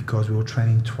my knee, because we were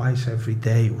training twice every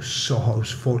day. It was so hot, it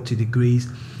was 40 degrees.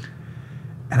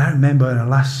 And I remember in the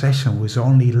last session, was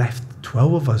only left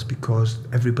 12 of us, because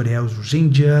everybody else was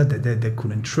injured, they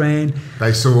couldn't train.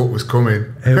 They saw what was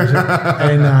coming.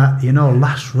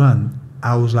 Last run,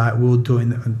 I was like, we were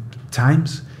doing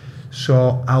times.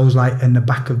 So I was like in the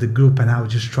back of the group, and I would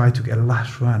just try to get a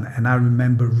last run. And I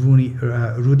remember Rudy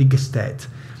Gestedt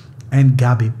and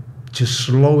Gabi just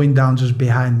slowing down just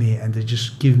behind me, and they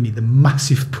just give me the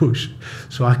massive push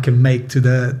so I can make to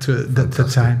the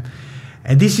time.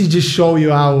 And this is just show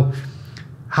you how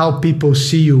people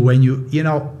see you when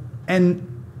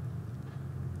and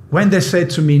when they said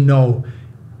to me no,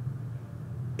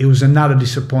 it was another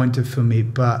disappointment for me,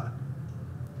 but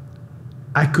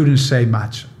I couldn't say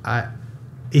much.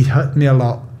 It hurt me a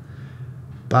lot,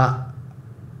 but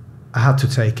I had to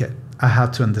take it. I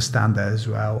had to understand that as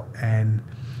well. And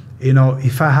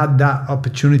if I had that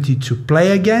opportunity to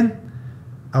play again,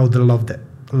 I would have loved it.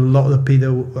 A lot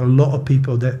of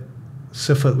people that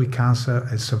suffered with cancer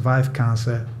and survived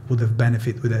cancer would have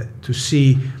benefited with it. To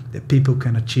see that people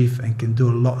can achieve and can do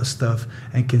a lot of stuff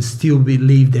and can still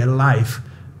live their life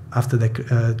after the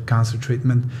cancer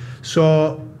treatment.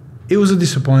 So it was a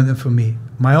disappointment for me,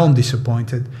 my own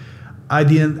disappointed.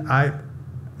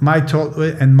 My thought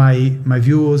and my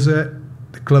view was the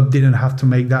club didn't have to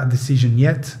make that decision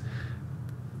yet.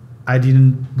 I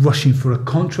didn't rush in for a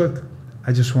contract.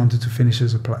 I just wanted to finish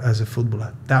as a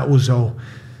footballer. That was all.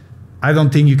 I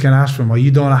don't think you can ask for more.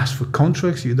 You don't ask for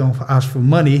contracts, you don't ask for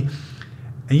money,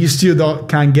 and you still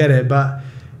can't get it. But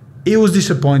it was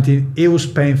disappointing, it was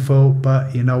painful,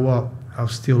 but you know what? I'll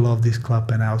still love this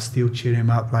club and I'll still cheer him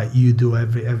up like you do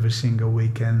every single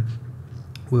week, and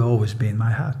will always be in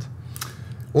my heart.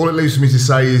 All it leaves me to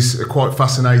say is a quite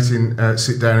fascinating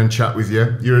sit down and chat with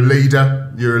you. You're a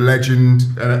leader, you're a legend,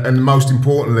 and most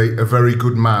importantly, a very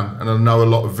good man. And I know a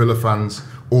lot of Villa fans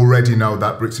already know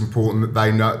that, but it's important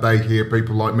that they hear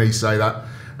people like me say that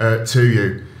to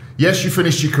you. Yes, you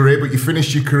finished your career, but you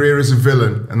finished your career as a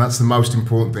villain, and that's the most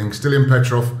important thing. Stiliyan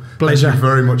Petrov, pleasure. Thank you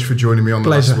very much for joining me on The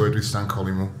Pleasure. Last Word with Stan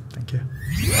Collymore. Thank you.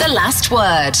 The Last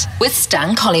Word with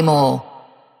Stan Collymore.